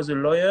 She was a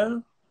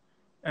lawyer,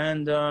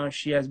 and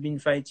she has been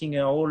fighting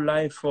her whole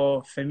life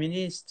for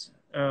feminist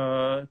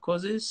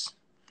causes.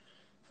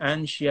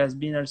 And she has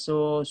been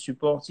also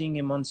supporting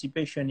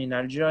emancipation in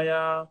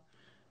Algeria.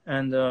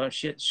 And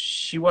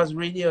she was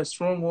really a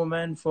strong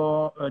woman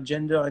for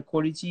gender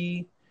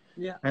equality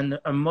Yeah. and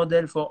a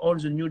model for all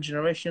the new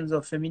generations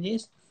of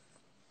feminists.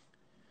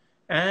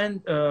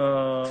 And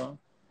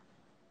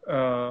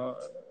uh,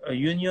 a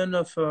union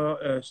of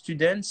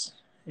students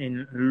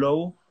in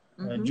law,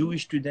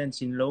 Jewish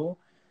students in law,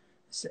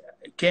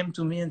 came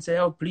to me and said,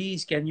 "Oh,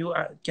 please, can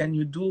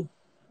you do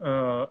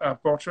a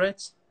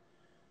portrait?"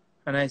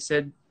 And I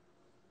said,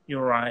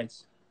 "You're right.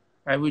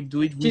 I will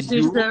do it She with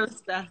you.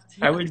 deserves that.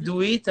 I Yeah. will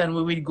do it, and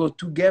we will go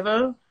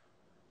together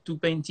to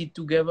paint it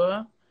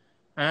together,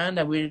 and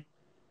I will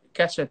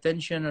catch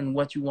attention on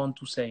what you want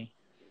to say."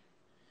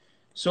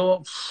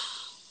 So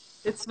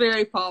It's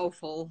very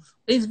powerful.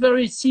 it's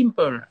very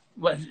simple.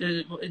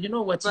 You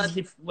know what But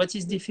what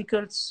is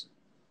difficult?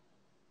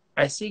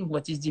 I think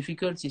what is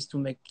difficult is to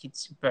make it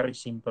very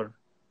simple.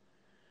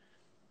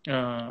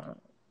 Uh,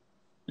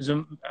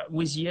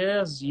 with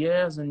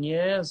years and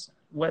years,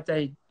 what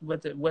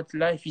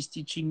life is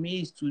teaching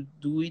me is to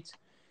do it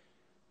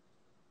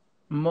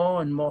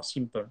more and more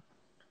simple.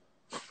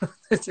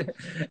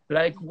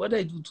 Like what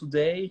I do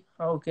today,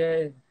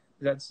 okay,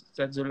 that's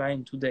the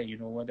line today. You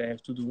know what I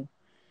have to do,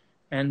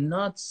 and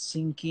not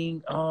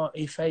thinking, oh,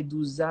 if I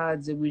do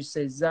that, they will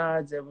say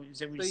that, they will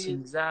so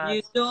think you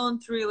that.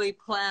 don't really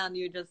plan.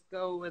 You just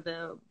go with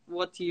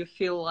what you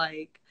feel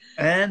like.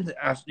 And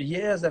after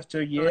years,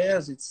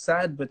 it's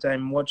sad, but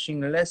I'm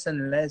watching less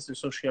and less the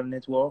social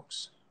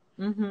networks,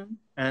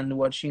 and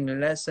watching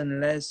less and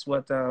less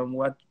what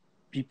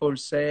people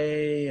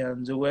say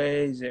and the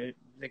way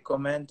they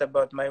comment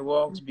about my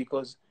works,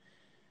 because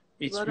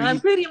it's But really. I'm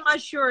pretty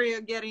much sure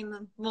you're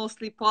getting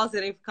mostly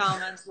positive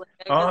comments. Like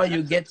Oh, I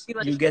feel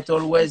like you get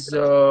always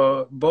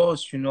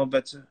both, you know,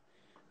 but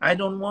I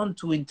don't want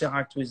to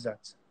interact with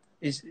that.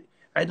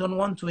 I don't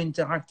want to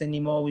interact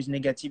anymore with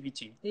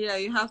negativity. yeah,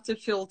 you have to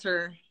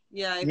filter.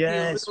 Yeah, if you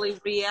Yes, really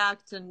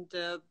react and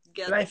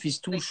get life is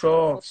too like,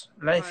 short.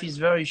 Life right. is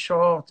very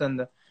short,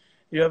 and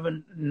you have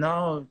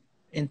now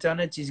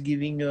internet is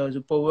giving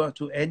the power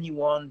to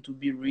anyone to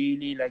be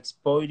really like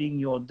spoiling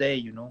your day,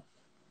 you know.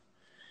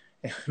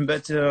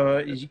 But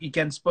it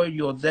can spoil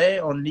your day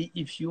only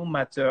if you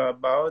matter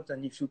about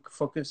and if you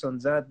focus on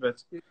that.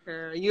 But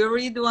You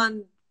read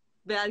one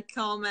bad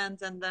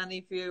comment, and then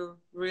if you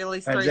really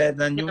and start then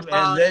thinking you and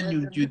about then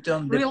it you and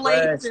turn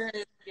relate depressed. to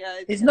it, yeah,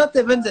 it It's can. not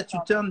even that you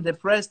turn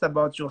depressed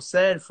about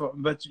yourself,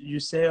 but you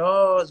say,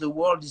 "Oh, the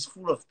world is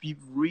full of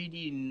people,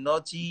 really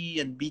naughty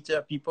and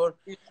bitter people."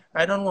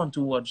 I don't want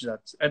to watch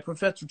that. I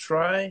prefer to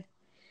try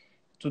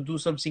to do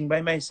something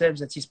by myself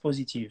that is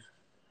positive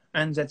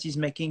and that is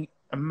making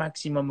a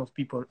maximum of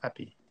people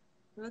happy.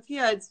 But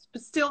yeah, it's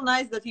still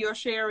nice that you're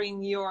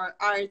sharing your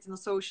art on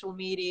social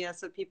media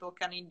so people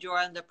can enjoy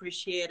and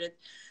appreciate it.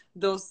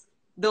 Those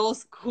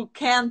who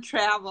can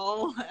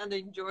travel and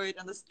enjoy it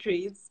on the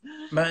streets,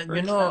 But for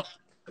you know,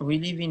 example. we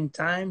live in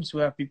times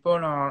where people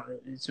are,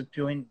 it's a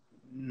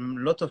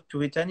lot of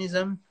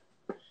puritanism,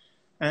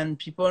 and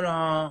people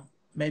are,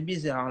 maybe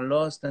they are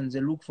lost and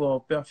they look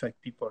for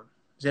perfect people.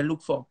 They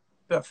look for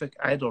perfect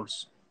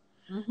idols.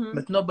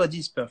 But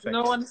nobody's No perfect.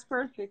 one's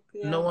perfect.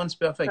 No Yeah. one's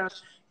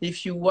perfect.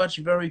 If you watch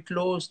very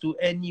close to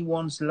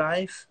anyone's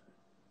life,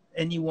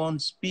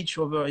 anyone's speech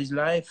over his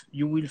life,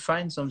 you will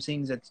find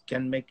something that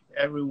can make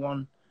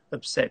everyone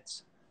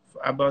upset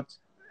about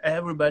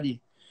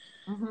everybody.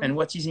 And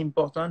what is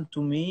important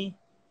to me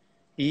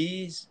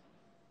is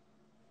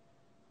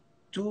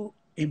to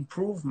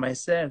improve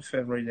myself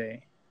every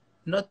day,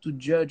 not to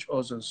judge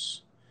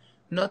others,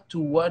 not to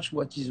watch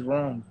what is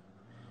wrong,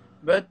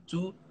 but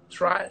to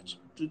try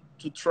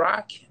to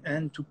track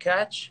and to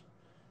catch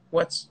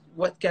what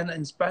can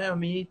inspire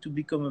me to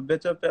become a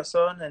better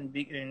person and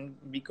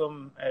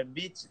become a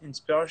bit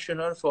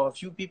inspirational for a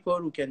few people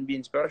who can be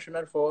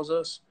inspirational for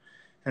others.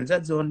 And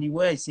that's the only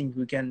way I think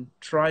we can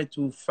try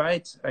to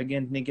fight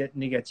against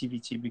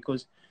negativity,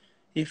 because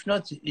if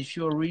not, if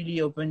you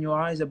really open your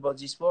eyes about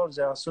this world,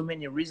 there are so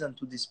many reasons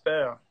to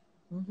despair.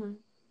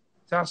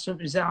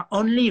 There are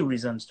only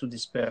reasons to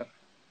despair,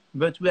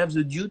 but we have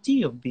the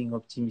duty of being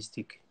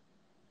optimistic.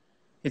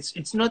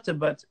 It's not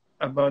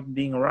about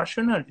being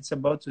rational. It's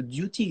about a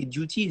duty.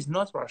 Duty is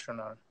not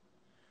rational.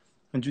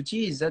 And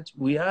duty is that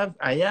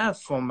I have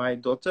for my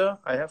daughter,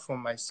 I have for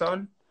my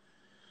son,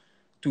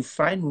 to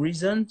find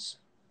reasons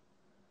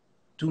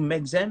to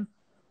make them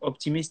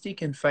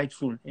optimistic and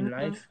fightful in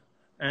life,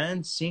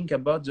 and think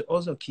about the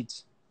other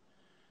kids.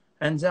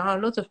 And there are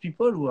a lot of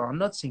people who are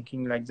not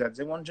thinking like that.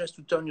 They want just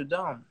to turn you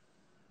down.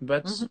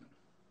 But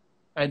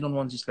I don't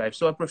want this life.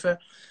 So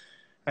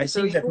I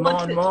So think you that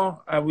more and want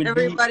more I will be.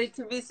 everybody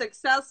to be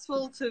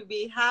successful, to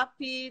be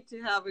happy,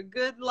 to have a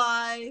good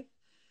life.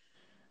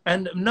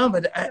 And no,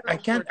 but So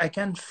I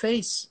can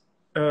face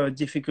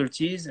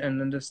difficulties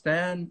and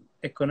understand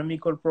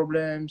economical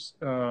problems,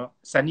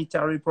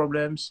 sanitary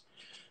problems.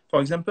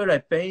 For example, I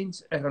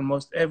paint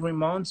almost every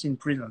month in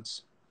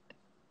prisons.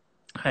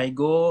 I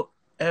go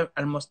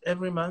almost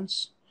every month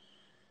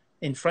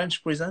in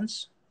French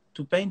prisons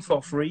to paint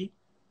for free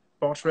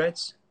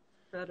portraits,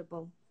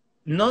 incredible.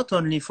 not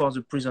only for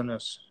the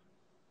prisoners,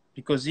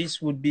 because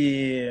this would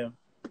be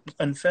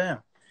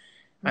unfair.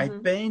 I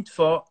paint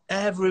for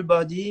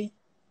everybody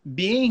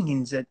being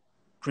in that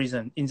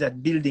prison, in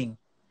that building.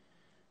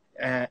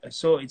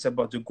 So it's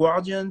about the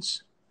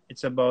guardians,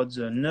 it's about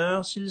the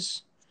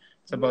nurses,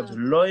 it's about the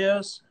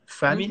lawyers,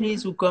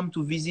 families who come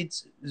to visit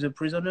the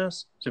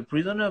prisoners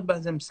by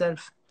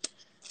themselves.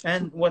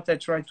 And what I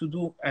try to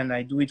do, and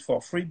I do it for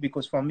free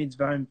because for me it's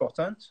very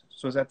important,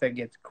 so that I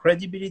get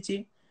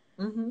credibility,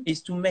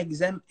 is to make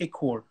them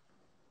equal.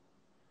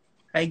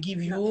 I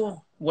give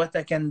you what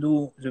I can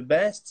do the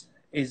best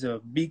is a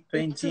big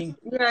painting.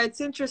 Yeah,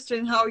 it's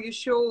interesting how you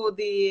show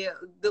the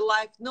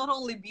life, not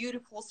only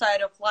beautiful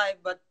side of life,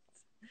 but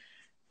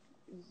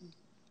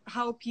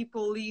how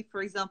people live,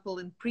 for example,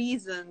 in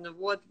prison,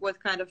 what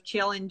kind of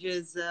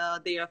challenges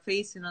they are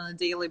facing on a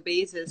daily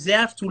basis. They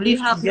have to live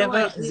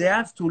together. No, they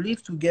have to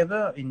live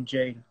together in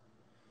jail.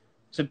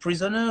 The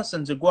prisoners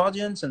and the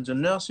guardians and the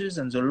nurses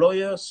and the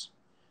lawyers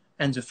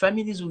and the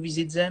families who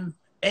visit them,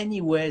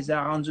 anyway, they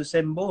are on the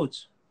same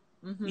boat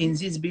in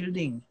this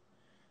building.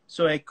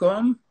 So I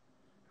come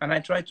and I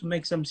try to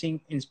make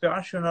something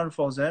inspirational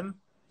for them.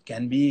 It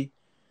can be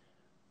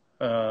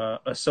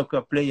a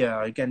soccer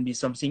player. It can be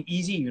something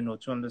easy, you know,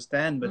 to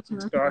understand, but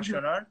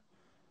inspirational.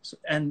 So,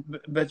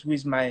 but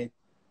with my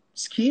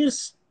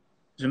skills,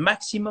 the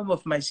maximum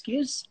of my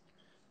skills,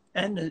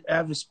 and I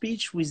have a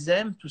speech with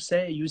them to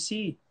say, you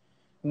see,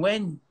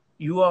 when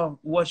you are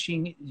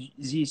watching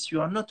this, you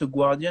are not a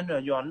guardian, or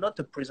you are not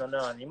a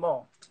prisoner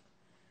anymore.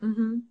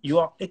 You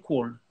are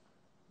equal,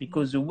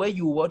 because the way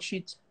you watch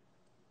it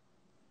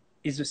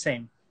is the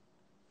same.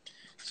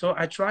 So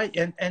I try,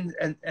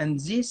 and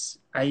this,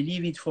 I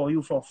leave it for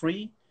you for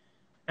free.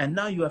 And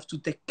now you have to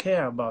take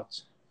care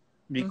about,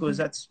 because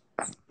that's,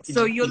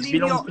 so you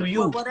leave to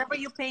you. Whatever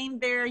you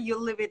paint there, you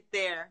leave it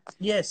there.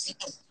 Yes.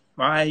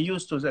 I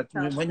used to that.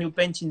 When you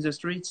paint in the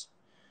streets,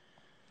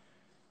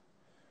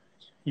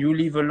 you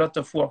leave a lot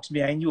of works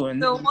behind you.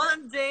 And so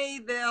one day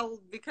they'll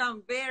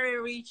become very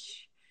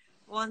rich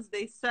once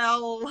they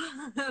sell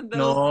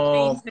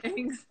those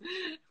paintings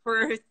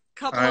for a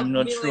couple of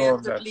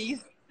millions at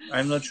least.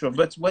 I'm not sure.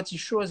 But what it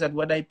shows that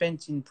what I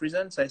paint in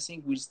prisons, I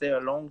think will stay a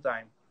long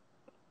time.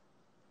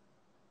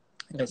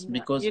 Yes,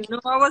 because... You know,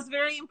 I was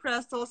very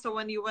impressed also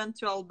when you went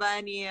to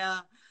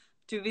Albania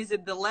to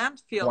visit the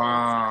landfill.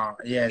 Wow,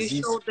 yes.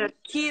 You showed the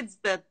kids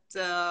that...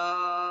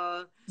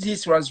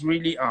 This was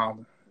really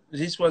hard.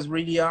 This was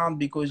really hard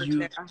because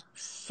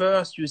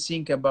first you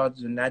think about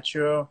the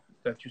nature,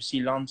 that you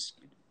see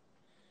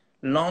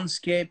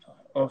landscape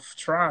of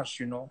trash,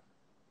 you know.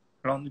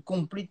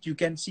 Complete, you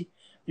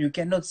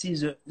cannot see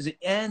the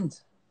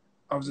end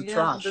of the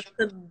trash. That's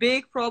a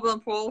big problem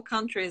for all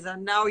countries,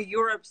 and now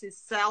Europe is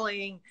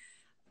selling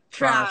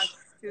trash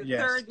to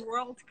third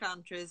world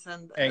countries,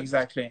 and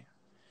exactly.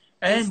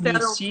 And instead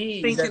you of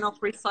see thinking of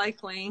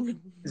recycling,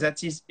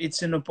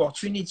 it's an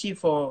opportunity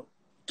for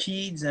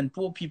kids and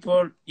poor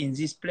people in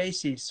these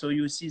places. So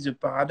you see the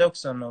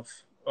paradox of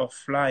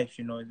life.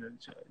 You know,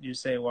 you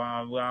say,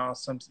 "Wow,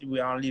 we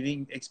are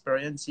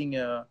experiencing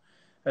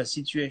a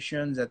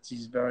situation that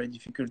is very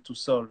difficult to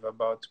solve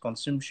about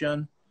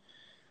consumption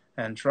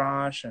and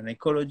trash and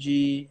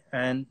ecology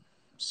and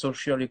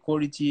social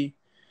equality."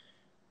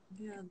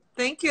 Yeah,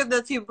 thank you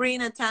that you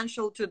bring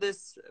attention to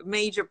this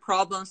major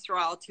problems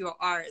throughout your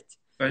art.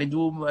 I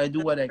do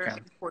what I can.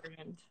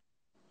 Important.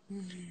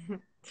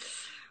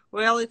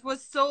 Well, it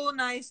was so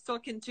nice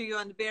talking to you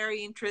and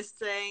very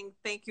interesting.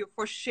 Thank you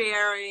for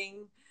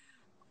sharing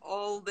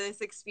all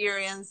these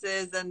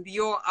experiences and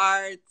your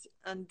art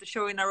and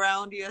showing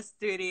around your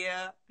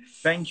studio.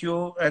 Thank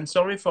you, and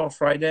sorry for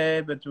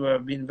Friday, but we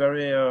have been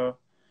very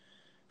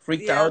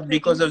freaked out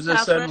because of the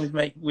sun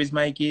with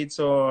my kids,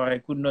 so I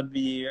could not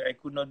be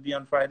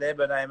on Friday.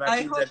 But I'm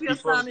happy that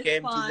people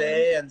came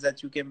today and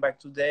that you came back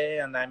today,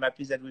 and I'm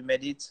happy that we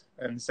made it.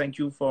 And thank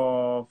you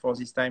for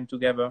this time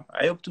together.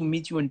 I hope to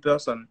meet you in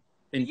person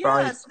in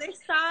Paris. Yes,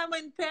 next time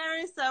in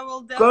Paris, I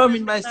will definitely come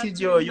in my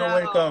studio. You're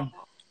welcome.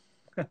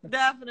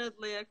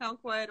 Definitely, I come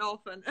quite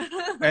often.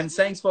 And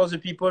thanks for the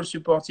people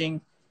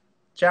supporting.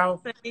 Ciao.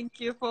 Thank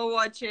you for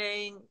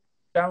watching.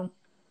 Ciao.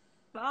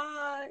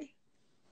 Bye.